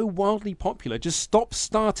 you're so wildly popular, just stop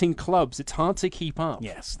starting clubs. It's hard to keep up.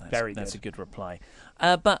 Yes, that's a good reply.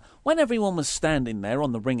 But when everyone was standing there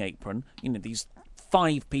on the ring apron, these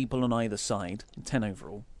 5 people on either side, 10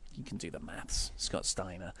 overall, you can do the maths, Scott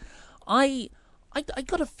Steiner. I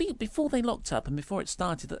got a feel before they locked up and before it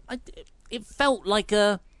started that it felt like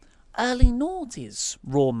a early noughties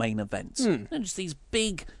Raw main event. Just these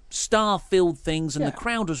big star-filled things, and the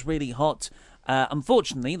crowd was really hot.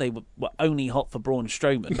 Unfortunately, they were only hot for Braun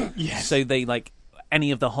Strowman. Yes. So they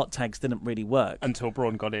any of the hot tags didn't really work until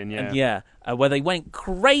Braun got in. Where they went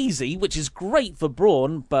crazy, which is great for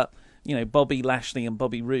Braun, but Bobby Lashley and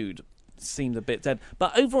Bobby Roode seemed a bit dead.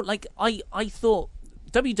 But overall, I thought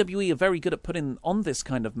WWE are very good at putting on this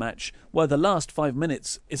kind of match where the last 5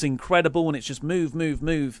 minutes is incredible and it's just move, move,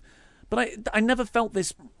 move. But I never felt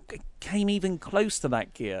this came even close to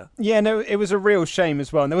that gear. Yeah, no, it was a real shame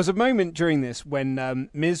as well. And there was a moment during this when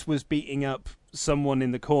Miz was beating up someone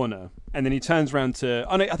in the corner, and then he turns around to...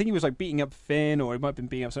 I think he was beating up Finn, or he might have been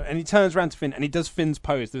beating up someone, and he turns around to Finn, and he does Finn's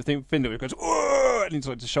pose. The thing Finn goes, "Whoa!" And he's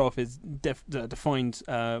to show off his defined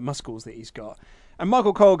muscles that he's got. And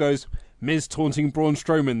Michael Cole goes, Miz taunting Braun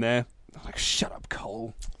Strowman there. I'm like, shut up,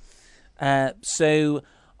 Cole. So,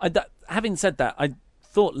 having said that, I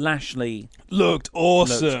thought Lashley looked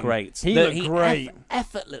awesome. Looked great. He looked great.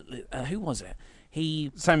 Effortlessly. Who was it?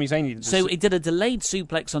 Sami Zayn. So he did a delayed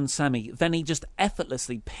suplex on Sami, then he just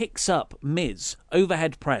effortlessly picks up Miz,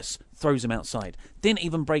 overhead press, throws him outside. Didn't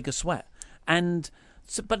even break a sweat.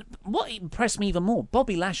 But what impressed me even more,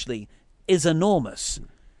 Bobby Lashley is enormous.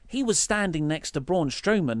 He was standing next to Braun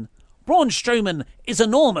Strowman. Braun Strowman is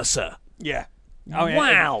enormouser. Yeah.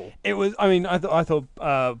 Wow. It was. I mean, I thought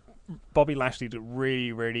Bobby Lashley did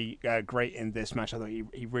really, really great in this match. I thought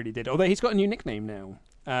he really did. Although he's got a new nickname now,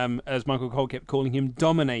 as Michael Cole kept calling him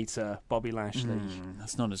Dominator Bobby Lashley.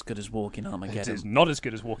 That's not as good as Walking Armageddon. It is not as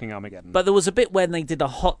good as Walking Armageddon. But there was a bit when they did a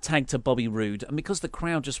hot tag to Bobby Roode, and because the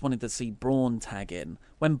crowd just wanted to see Braun tag in,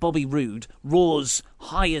 when Bobby Roode, Raw's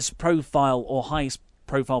highest profile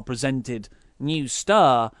presented new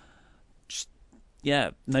star, just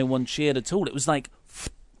no one cheered at all. It was like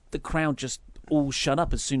the crowd just all shut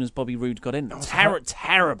up as soon as Bobby Roode got in.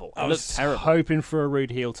 Terrible. I was hoping for a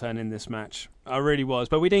Roode heel turn in this match. I really was,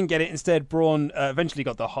 but we didn't get it. Instead, Braun eventually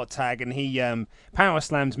got the hot tag, and he power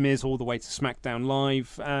slammed Miz all the way to SmackDown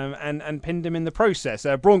Live and pinned him in the process.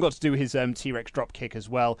 Braun got to do his T-Rex drop kick as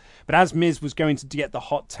well, but as Miz was going to get the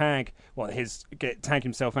hot tag, tag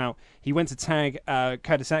himself out, he went to tag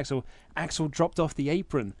Curtis Axel. Axel dropped off the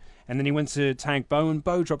apron. And then he went to tag Bo, and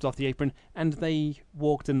Bo dropped off the apron, and they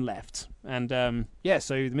walked and left. And so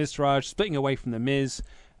the Miztourage splitting away from the Miz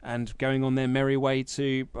and going on their merry way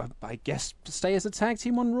to, I guess, stay as a tag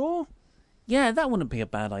team on Raw? Yeah, that wouldn't be a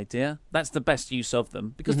bad idea. That's the best use of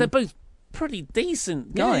them, because they're both pretty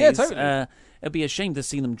decent guys. Yeah, totally. It'd be a shame to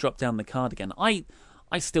see them drop down the card again. I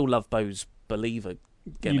still love Bo's Believer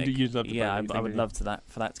gimmick. You'd love the I would love for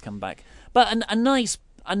that to come back. But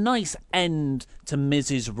a nice end to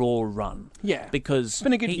Miz's Raw run. Yeah, because it's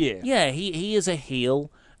been a good year. Yeah, he is a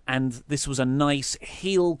heel, and this was a nice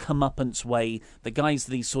heel comeuppance way. The guys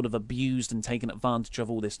that he's sort of abused and taken advantage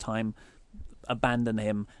of all this time abandon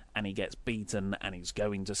him, and he gets beaten, and he's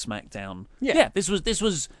going to SmackDown. Yeah, this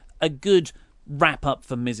was a good wrap up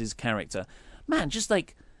for Miz's character. Man, just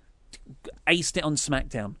like aced it on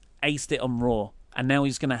SmackDown, aced it on Raw, and now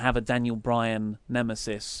he's going to have a Daniel Bryan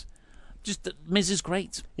nemesis. Just Miz is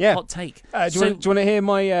great. Yeah. Hot take. Do you want to hear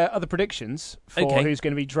my other predictions for who's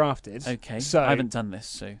going to be drafted? Okay. So, I haven't done this,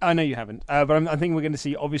 so I know you haven't. But I think we're going to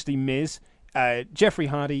see obviously Miz, Jeffrey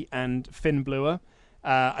Hardy, and Finn Balor.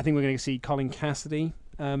 I think we're going to see Colin Cassidy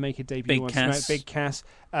make a debut. Big Cass.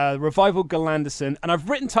 Revival Galanderson, and I've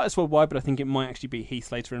written Titus Worldwide, but I think it might actually be Heath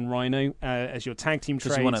Slater and Rhino as your tag team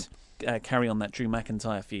trades. Because you want to carry on that Drew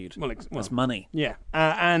McIntyre feud. Well, that's money. Yeah.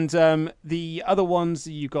 And the other ones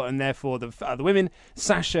you've got in there for the women,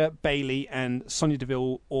 Sasha, Bayley, and Sonya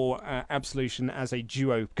Deville or Absolution as a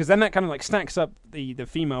duo. Because then that kind of like stacks up the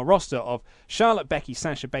female roster of Charlotte, Becky,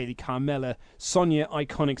 Sasha, Bayley, Carmella, Sonya,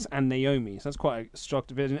 Iconics, and Naomi. So that's quite a strong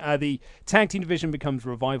division. The tag team division becomes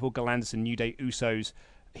Revival, Galanderson, New Day, Usos,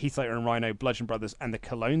 Heath Slater and Rhino, Bludgeon Brothers, and the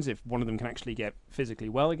Colognes, if one of them can actually get physically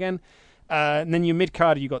well again. And then your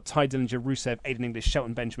mid-card, you got Ty Dillinger, Rusev, Aiden English,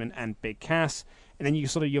 Shelton Benjamin, and Big Cass. And then you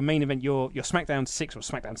sort of your main event, your SmackDown 6 or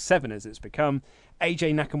SmackDown 7 as it's become,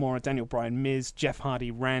 AJ Nakamura, Daniel Bryan, Miz, Jeff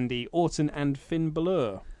Hardy, Randy Orton, and Finn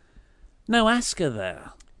Balor. No Asuka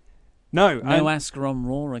there. No Asuka on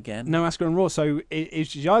Raw again. No Asuka on Raw. So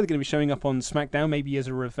she's either going to be showing up on SmackDown, maybe as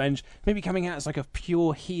a revenge, maybe coming out as like a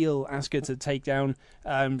pure heel Asuka to take down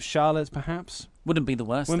Charlotte, perhaps. Wouldn't be the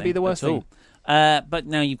worst. Wouldn't be the worst thing. But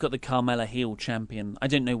now you've got the Carmella heel champion. I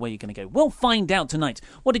don't know where you're going to go. We'll find out tonight.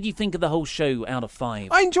 What did you think of the whole show out of 5?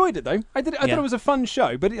 I enjoyed it though. I thought it was a fun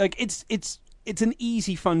show, but it's an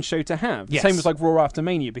easy, fun show to have. Yes. Same as like Raw After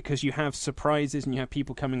Mania, because you have surprises and you have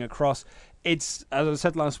people coming across. It's, as I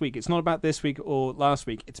said last week, it's not about this week or last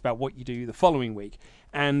week. It's about what you do the following week.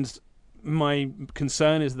 And my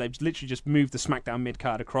concern is that they've literally just moved the SmackDown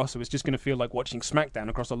mid-card across, so it's just going to feel like watching SmackDown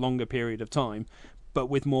across a longer period of time, but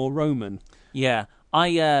with more Roman. Yeah,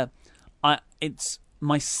 it's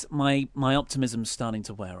my optimism's starting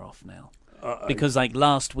to wear off now. Because like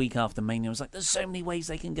last week after Mania, I was like, there's so many ways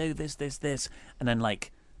they can go this, and then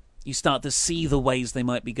like you start to see the ways they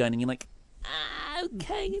might be going, and you're like,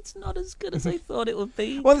 okay, it's not as good as I thought it would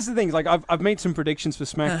be. Well, this is the thing. Like I've made some predictions for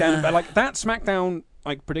SmackDown, but like that SmackDown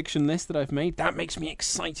like prediction list that I've made, that makes me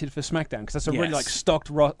excited for SmackDown because that's a really like stacked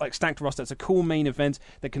roster. It's a cool main event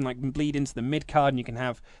that can like bleed into the mid card, and you can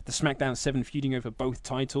have the SmackDown 7 feuding over both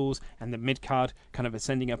titles, and the mid card kind of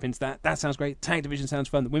ascending up into that. That sounds great. Tag division sounds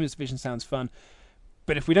fun. The women's division sounds fun.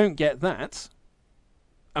 But if we don't get that,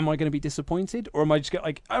 am I going to be disappointed, or am I just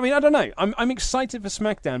like? I mean, I don't know. I'm excited for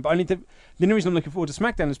SmackDown, but the only reason I'm looking forward to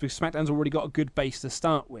SmackDown is because SmackDown's already got a good base to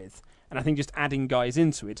start with, and I think just adding guys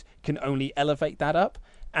into it can only elevate that up.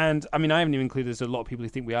 And I mean, I haven't even included there's a lot of people who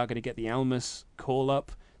think we are going to get the Almas call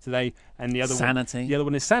up today, and the other Sanity. The other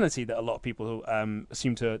one is Sanity that a lot of people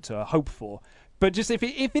seem to hope for. But just if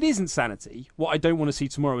it isn't Sanity, what I don't want to see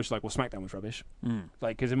tomorrow is like, well, SmackDown was rubbish,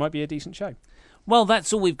 like because it might be a decent show. Well,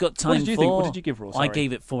 that's all we've got time for. What did you think? What did you give Raw? I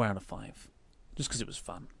gave it 4 out of 5, just because it was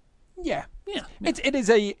fun. Yeah. Yeah.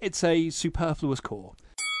 It's a superfluous core.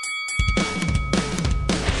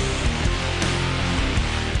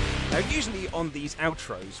 Now, usually on these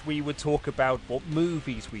outros, we would talk about what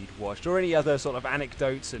movies we'd watched or any other sort of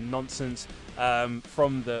anecdotes and nonsense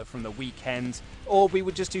from the weekend, or we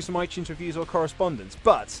would just do some iTunes reviews or correspondence.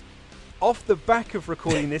 But off the back of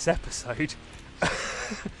recording this episode,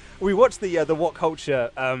 we watched the What Culture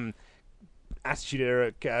Attitude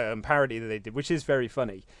Era parody that they did, which is very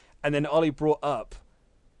funny. And then Ollie brought up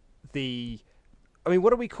the I mean,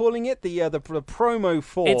 what are we calling it? The promo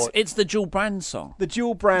for... It's the dual brand song. The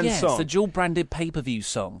dual brand song. It's the dual branded pay-per-view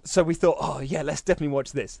song. So we thought, oh yeah, let's definitely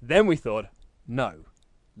watch this. Then we thought, no,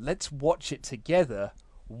 let's watch it together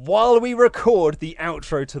while we record the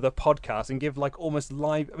outro to the podcast and give like almost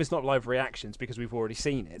live... It's not live reactions because we've already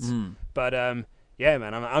seen it. But yeah,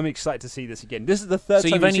 man, I'm excited to see this again. This is the third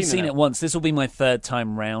time you've only seen it once. This will be my third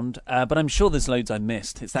time round, but I'm sure there's loads I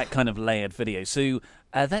missed. It's that kind of layered video. So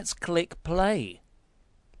let's click play.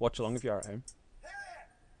 Watch along if you're at home.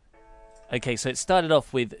 Okay, so it started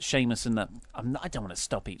off with Sheamus and I don't want to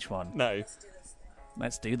stop each one. No.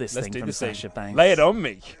 Let's do this thing from Sasha Banks. Lay it on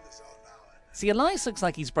me. See, Elias looks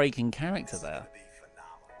like he's breaking character there.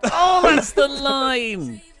 Oh, that's the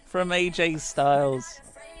line from AJ Styles.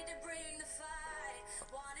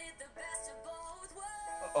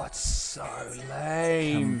 Oh, it's so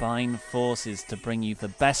lame. Combine forces to bring you the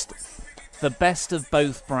best of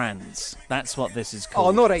both brands. That's what this is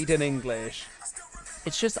called. Oh, not Aiden English.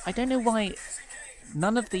 It's just, I don't know why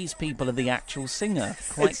none of these people are the actual singer,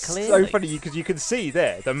 quite it's clearly. It's so funny because you can see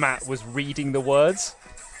there that Matt was reading the words.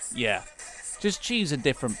 Yeah. Just choose a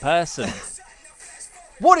different person.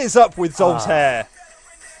 What is up with Zol's hair?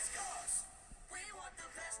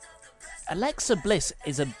 Alexa Bliss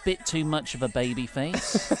is a bit too much of a baby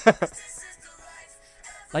face.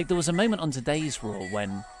 Like, there was a moment on today's Raw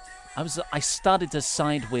when I started to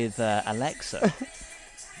side with Alexa.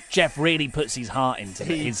 Jeff really puts his heart into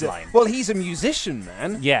his line. Well, he's a musician,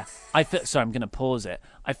 man. Yeah. Sorry, I'm going to pause it.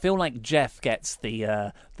 I feel like Jeff gets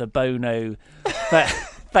the Bono,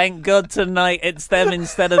 thank God tonight it's them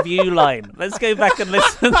instead of you line. Let's go back and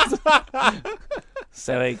listen.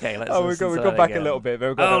 So, okay, let's listen we've gone back again. A little bit.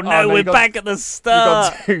 We're back at the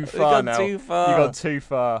start. We've gone too far now. Too far. You've gone too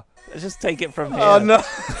far. Let's just take it from here. Oh,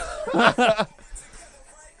 no.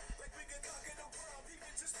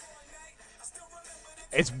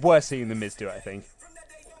 It's worse seeing The Miz do it, I think.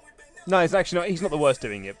 No, it's actually not. He's not the worst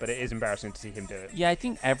doing it, but it is embarrassing to see him do it. Yeah, I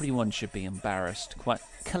think everyone should be embarrassed.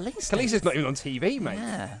 Kalisa's not even on TV, mate.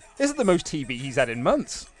 Yeah. This is the most TV he's had in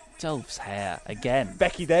months. Dolph's hair, again.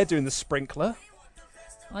 Becky there doing the sprinkler.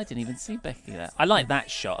 I didn't even see Becky there. I like that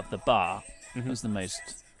shot of the bar. It was the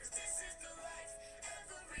most...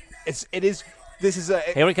 This is a...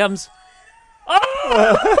 Here it comes.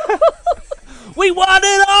 Oh! We won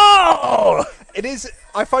it all! It is...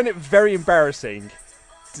 I find it very embarrassing.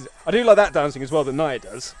 I do like that dancing as well that Nia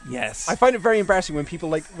does. Yes. I find it very embarrassing when people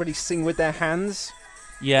like really sing with their hands.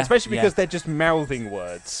 Yeah. Especially because they're just mouthing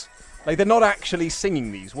words. Like, they're not actually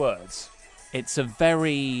singing these words. It's a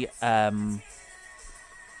very... I'm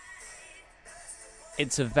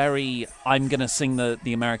going to sing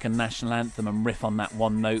the American national anthem and riff on that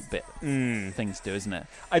one note bit thing to do, isn't it?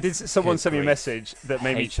 Someone sent me a message that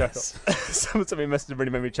made me chuckle. Someone sent me a message that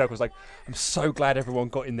really made me chuckle. It was like, I'm so glad everyone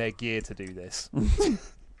got in their gear to do this.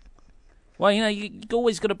 Well, you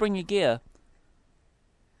always got to bring your gear.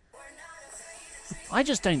 I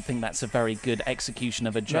just don't think that's a very good execution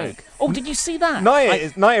of a joke. No. Oh, did you see that?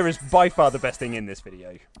 Nia is by far the best thing in this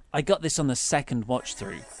video. I got this on the second watch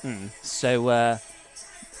through. So,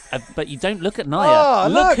 but you don't look at Nia.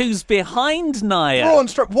 Look who's behind Nia. Braun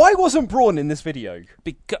Strowman. Why wasn't Braun in this video?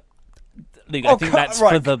 Because I think that's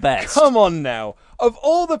for the best. Come on now. Of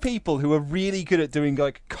all the people who are really good at doing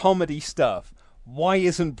like comedy stuff, why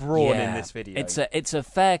isn't Braun in this video? It's a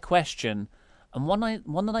fair question. And one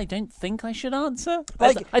that I don't think I should answer.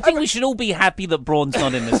 I think we should all be happy that Braun's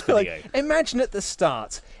not in this video. Imagine at the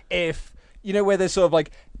start if, where they're sort of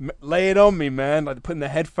like, lay it on me, man. Like putting their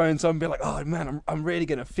headphones on and be like, oh, man, I'm really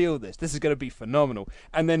going to feel this. This is going to be phenomenal.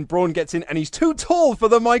 And then Braun gets in and he's too tall for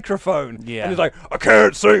the microphone. Yeah. And he's like, I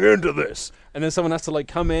can't sing into this. And then someone has to like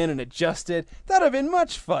come in and adjust it. That'd have been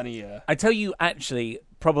much funnier. I tell you, actually,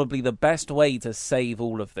 probably the best way to save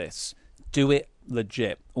all of this, do it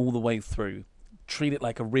legit all the way through. Treat it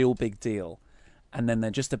like a real big deal. And then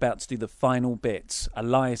they're just about to do the final bits.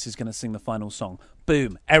 Elias is going to sing the final song.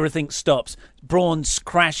 Boom. Everything stops. Braun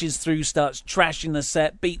crashes through, starts trashing the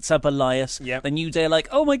set, beats up Elias. Yep. The New Day are like,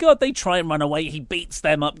 oh my God, they try and run away. He beats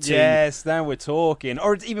them up too. Yes, now we're talking.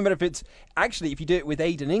 Or it's even better if it's... Actually, if you do it with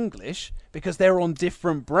Aiden English, because they're on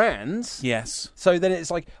different brands. Yes. So then it's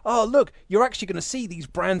like, oh, look, you're actually going to see these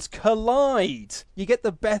brands collide. You get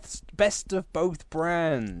the best of both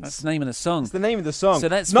brands. That's the name of the song. It's the name of the song. So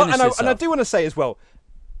let's finish this and I do want to say as well,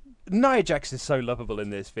 Nia Jax is so lovable in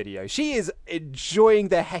this video. She is enjoying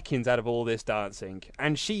the heckins out of all this dancing,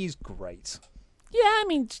 and she's great. Yeah, I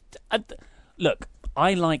mean, look,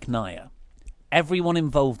 I like Nia. Everyone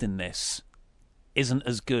involved in this isn't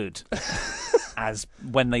as good as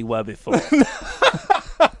when they were before.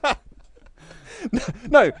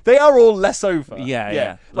 No, they are all less over.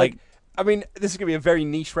 Yeah. Like, I mean, this is going to be a very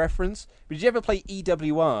niche reference, but did you ever play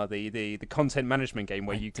EWR, the content management game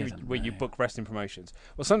where you book wrestling promotions?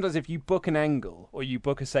 Well, sometimes if you book an angle or you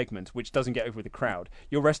book a segment which doesn't get over with the crowd,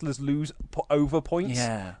 your wrestlers lose over points.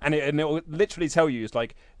 Yeah. And it will literally tell you, it's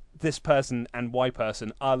like, this person and Y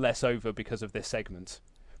person are less over because of this segment.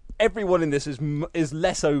 Everyone in this is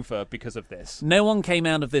less over because of this. No one came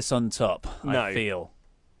out of this on top, No. I feel.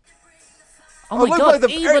 Oh my look, God,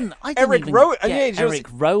 even I didn't Eric even Rowan. get Eric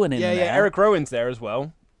Rowan in there. Yeah, Eric Rowan's there as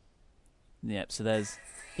well. Yep, so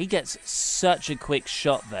he gets such a quick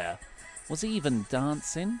shot there. Was he even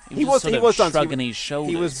dancing? He was dancing. shrugging his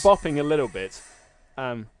shoulders. He was bopping a little bit.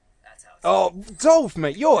 Oh, Dolph,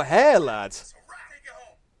 mate, your hair, lad.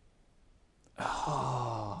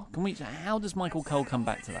 Oh, how does Michael Cole come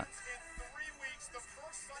back to that?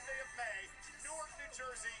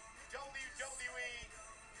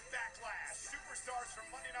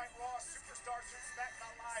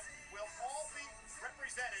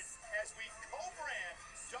 As we co-brand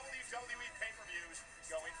WWE pay-per-views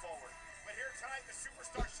going forward. But here tonight, the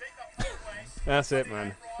Superstar Shake-Up. That's it,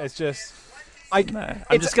 man. It's just...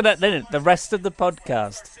 The rest of the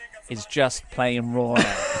podcast is just playing Raw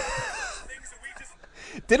now.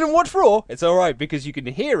 Didn't watch Raw? It's alright, because you can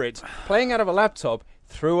hear it playing out of a laptop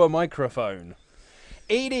through a microphone.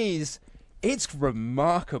 It's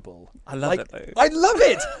remarkable. I love it, though. I love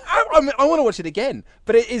it! I want to watch it again,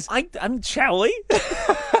 but it is... shall we?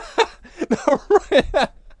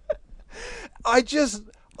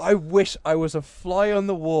 I wish I was a fly on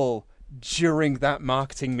the wall during that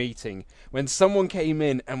marketing meeting when someone came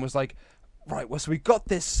in and was like, right, well, so we got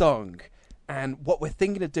this song, and what we're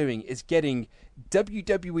thinking of doing is getting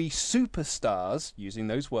WWE superstars, using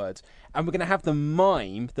those words, and we're going to have them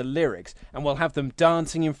mime the lyrics, and we'll have them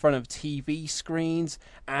dancing in front of TV screens,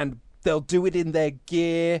 and they'll do it in their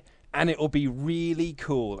gear, and it'll be really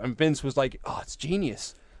cool. And Vince was like, oh, it's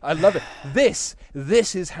genius. I love it. This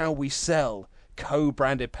is how we sell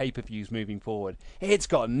co-branded pay-per-views moving forward. It's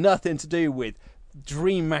got nothing to do with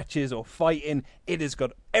dream matches or fighting. It has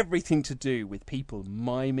got everything to do with people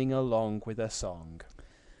miming along with a song.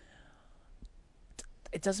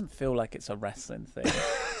 It doesn't feel like it's a wrestling thing.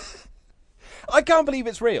 I can't believe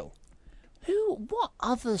it's real. What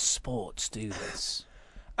other sports do this?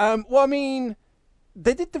 Well, I mean,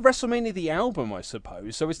 they did the WrestleMania the album, I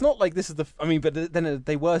suppose. So it's not like this is but then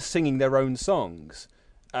they were singing their own songs.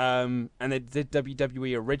 And they did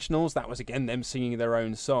WWE Originals. That was, again, them singing their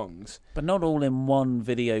own songs. But not all in one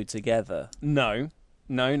video together. No,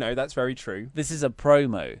 that's very true. This is a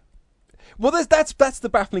promo. Well, that's the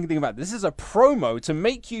baffling thing about it. This is a promo to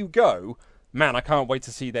make you go, man, I can't wait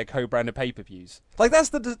to see their co-branded pay-per-views. Like, that's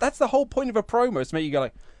the whole point of a promo, is to make you go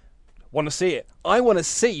like, want to see it. I want to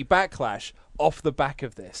see Backlash off the back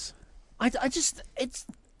of this. It's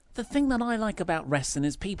the thing that I like about wrestling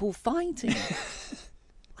is people fighting.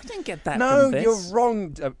 I didn't get that No, from this. you're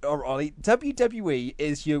wrong, Ollie. WWE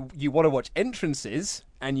is you want to watch entrances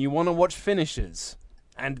and you want to watch finishes.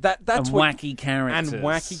 And that's wacky characters. And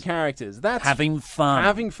wacky characters. That's having fun.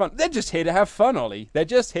 Having fun. They're just here to have fun, Ollie. They're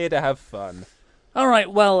just here to have fun. All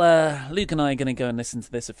right, well, Luke and I are going to go and listen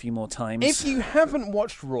to this a few more times. If you haven't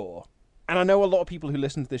watched Raw, and I know a lot of people who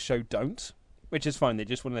listen to this show don't, which is fine, they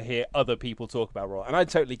just want to hear other people talk about Raw, and I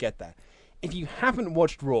totally get that. If you haven't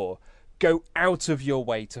watched Raw, go out of your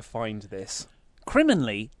way to find this.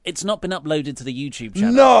 Criminally, it's not been uploaded to the YouTube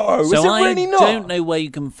channel. No, so is it really not? I don't know where you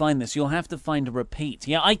can find this. You'll have to find a repeat.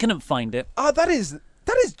 Yeah, I couldn't find it. That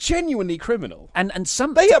is genuinely criminal. And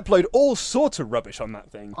some they upload all sorts of rubbish on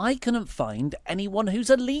that thing. I couldn't find anyone who's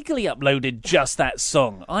illegally uploaded just that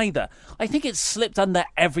song either. I think it's slipped under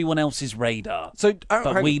everyone else's radar.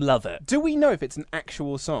 But we love it. Do we know if it's an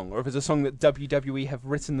actual song or if it's a song that WWE have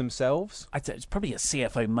written themselves? I'd say it's probably a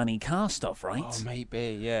CFO Money cast-off, right? Oh,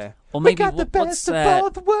 maybe, yeah. Or maybe we got the best of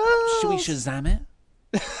both worlds. Should we Shazam it?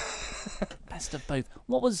 Best of both.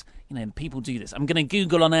 What was, people do this. I'm going to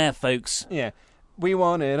Google on air, folks. Yeah. We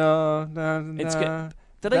want it all. It's good.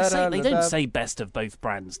 Do they say they don't say best of both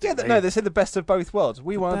brands? Do they? No, they say the best of both worlds.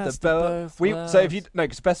 We want the best. Worlds. So if you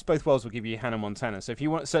because best of both worlds will give you Hannah Montana. So if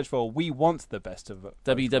you want to search for we want the best of both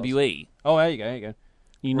WWE. Worlds. Oh, there you go.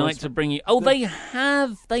 Unite to bring you. Oh, they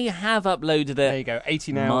have uploaded it. There you go.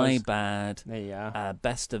 18 hours. My bad. There you are.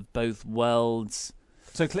 Best of both worlds.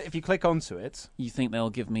 So if you click onto it, you think they'll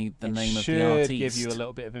give me the name of the artist. artist? Should give you a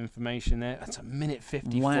little bit of information there. That's a minute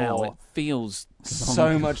 54. Wow, it feels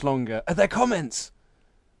so much longer. Are there comments?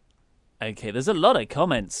 Okay, there's a lot of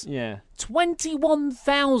comments. Yeah.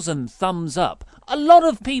 21,000 thumbs up. A lot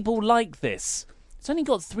of people like this. It's only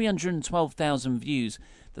got 312,000 views.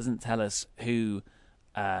 Doesn't tell us who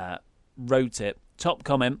wrote it. Top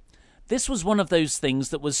comment. This was one of those things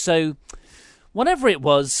that was so... Whatever it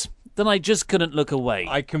was, then I just couldn't look away.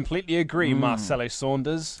 I completely agree, Marcelo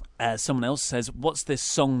Saunders. Someone else says, what's this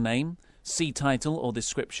song name? See title or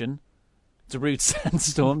description? Darude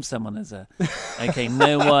Sandstorm. Someone has a... Okay,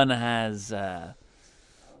 no one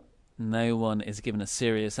is given a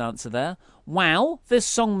serious answer there. Wow, this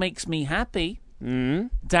song makes me happy.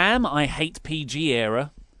 Damn, I hate PG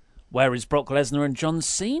era. Where is Brock Lesnar and John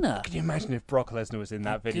Cena? Can you imagine if Brock Lesnar was in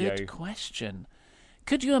that video? Good question.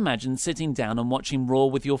 Could you imagine sitting down and watching Raw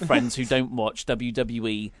with your friends who don't watch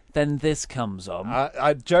WWE, then this comes on?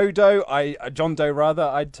 John Doe,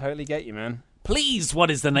 I'd totally get you, man. Please, what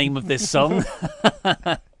is the name of this song?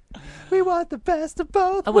 We want the best of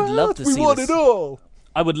both I would love to worlds. see We want this. it all.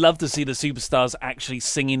 I would love to see the superstars actually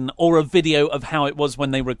singing, or a video of how it was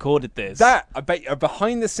when they recorded this. That, I bet,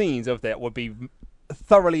 behind the scenes of that would be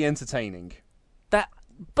thoroughly entertaining.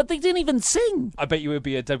 But they didn't even sing. I bet you it would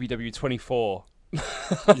be a WW24. Yes,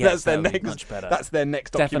 That's that would be much better. That's their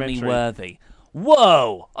next documentary. Definitely worthy.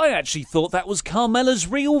 Whoa! I actually thought that was Carmella's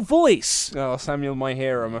real voice. Oh, Samuel, my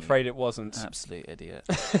hero. I'm afraid it wasn't. Absolute idiot.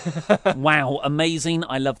 Wow, amazing.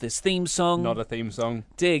 I love this theme song. Not a theme song.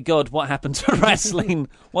 Dear God, what happened to wrestling?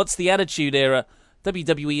 What's the Attitude Era?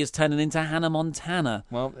 WWE is turning into Hannah Montana.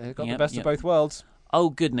 Well, it got the best of both worlds. Oh,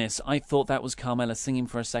 goodness, I thought that was Carmella singing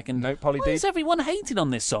for a second. No, Polly Why did. is everyone hating on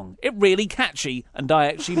this song? It's really catchy, and I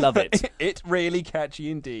actually love it. It's really catchy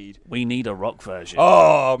indeed. We need a rock version.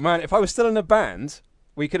 Oh, man, if I was still in a band,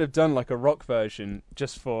 we could have done like a rock version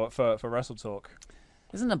just for Wrestle Talk.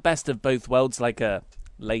 Isn't the best of both worlds like a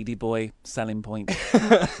ladyboy selling point?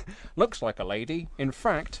 Looks like a lady. In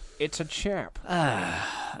fact, it's a chap.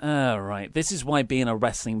 Right. This is why being a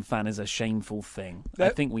wrestling fan is a shameful thing. I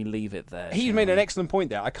think we leave it there. He made an excellent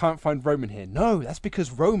point there. I can't find Roman here. No, that's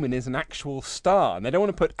because Roman is an actual star, and they don't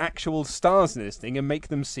want to put actual stars in this thing and make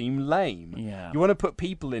them seem lame. Yeah. You want to put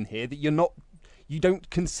people in here that you don't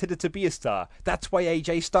consider to be a star. That's why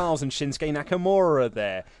AJ Styles and Shinsuke Nakamura are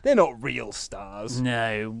there. They're not real stars.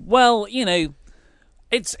 No. Well, you know,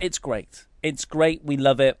 it's great. It's great. We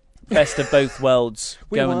love it. Best of both worlds.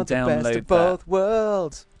 Go and download the best of both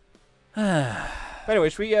worlds.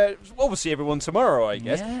 Anyways, we'll see everyone tomorrow, I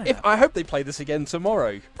guess. Yeah. I hope they play this again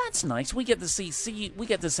tomorrow. That's nice. We get to say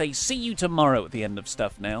see you tomorrow at the end of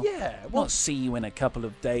stuff now. Yeah. Well, Not see you in a couple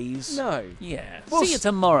of days. No. Yeah. We'll See you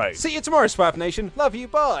tomorrow. See you tomorrow, Swap Nation. Love you.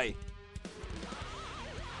 Bye.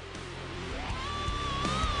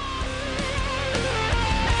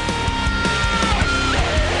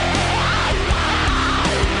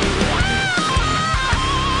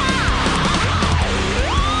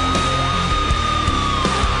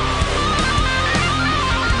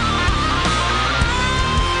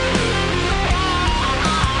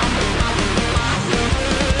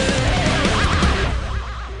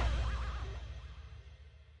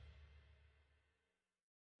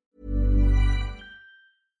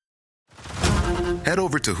 Head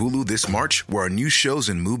over to Hulu this March, where our new shows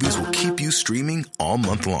and movies will keep you streaming all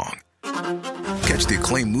month long. Catch the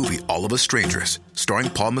acclaimed movie All of Us Strangers, starring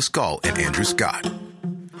Paul Mescal and Andrew Scott.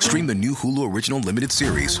 Stream the new Hulu original limited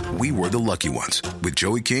series We Were the Lucky Ones with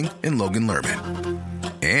Joey King and Logan Lerman.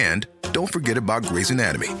 And don't forget about Grey's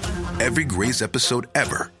Anatomy. Every Grey's episode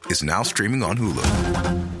ever is now streaming on Hulu.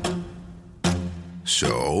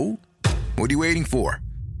 So, what are you waiting for?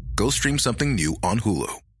 Go stream something new on Hulu.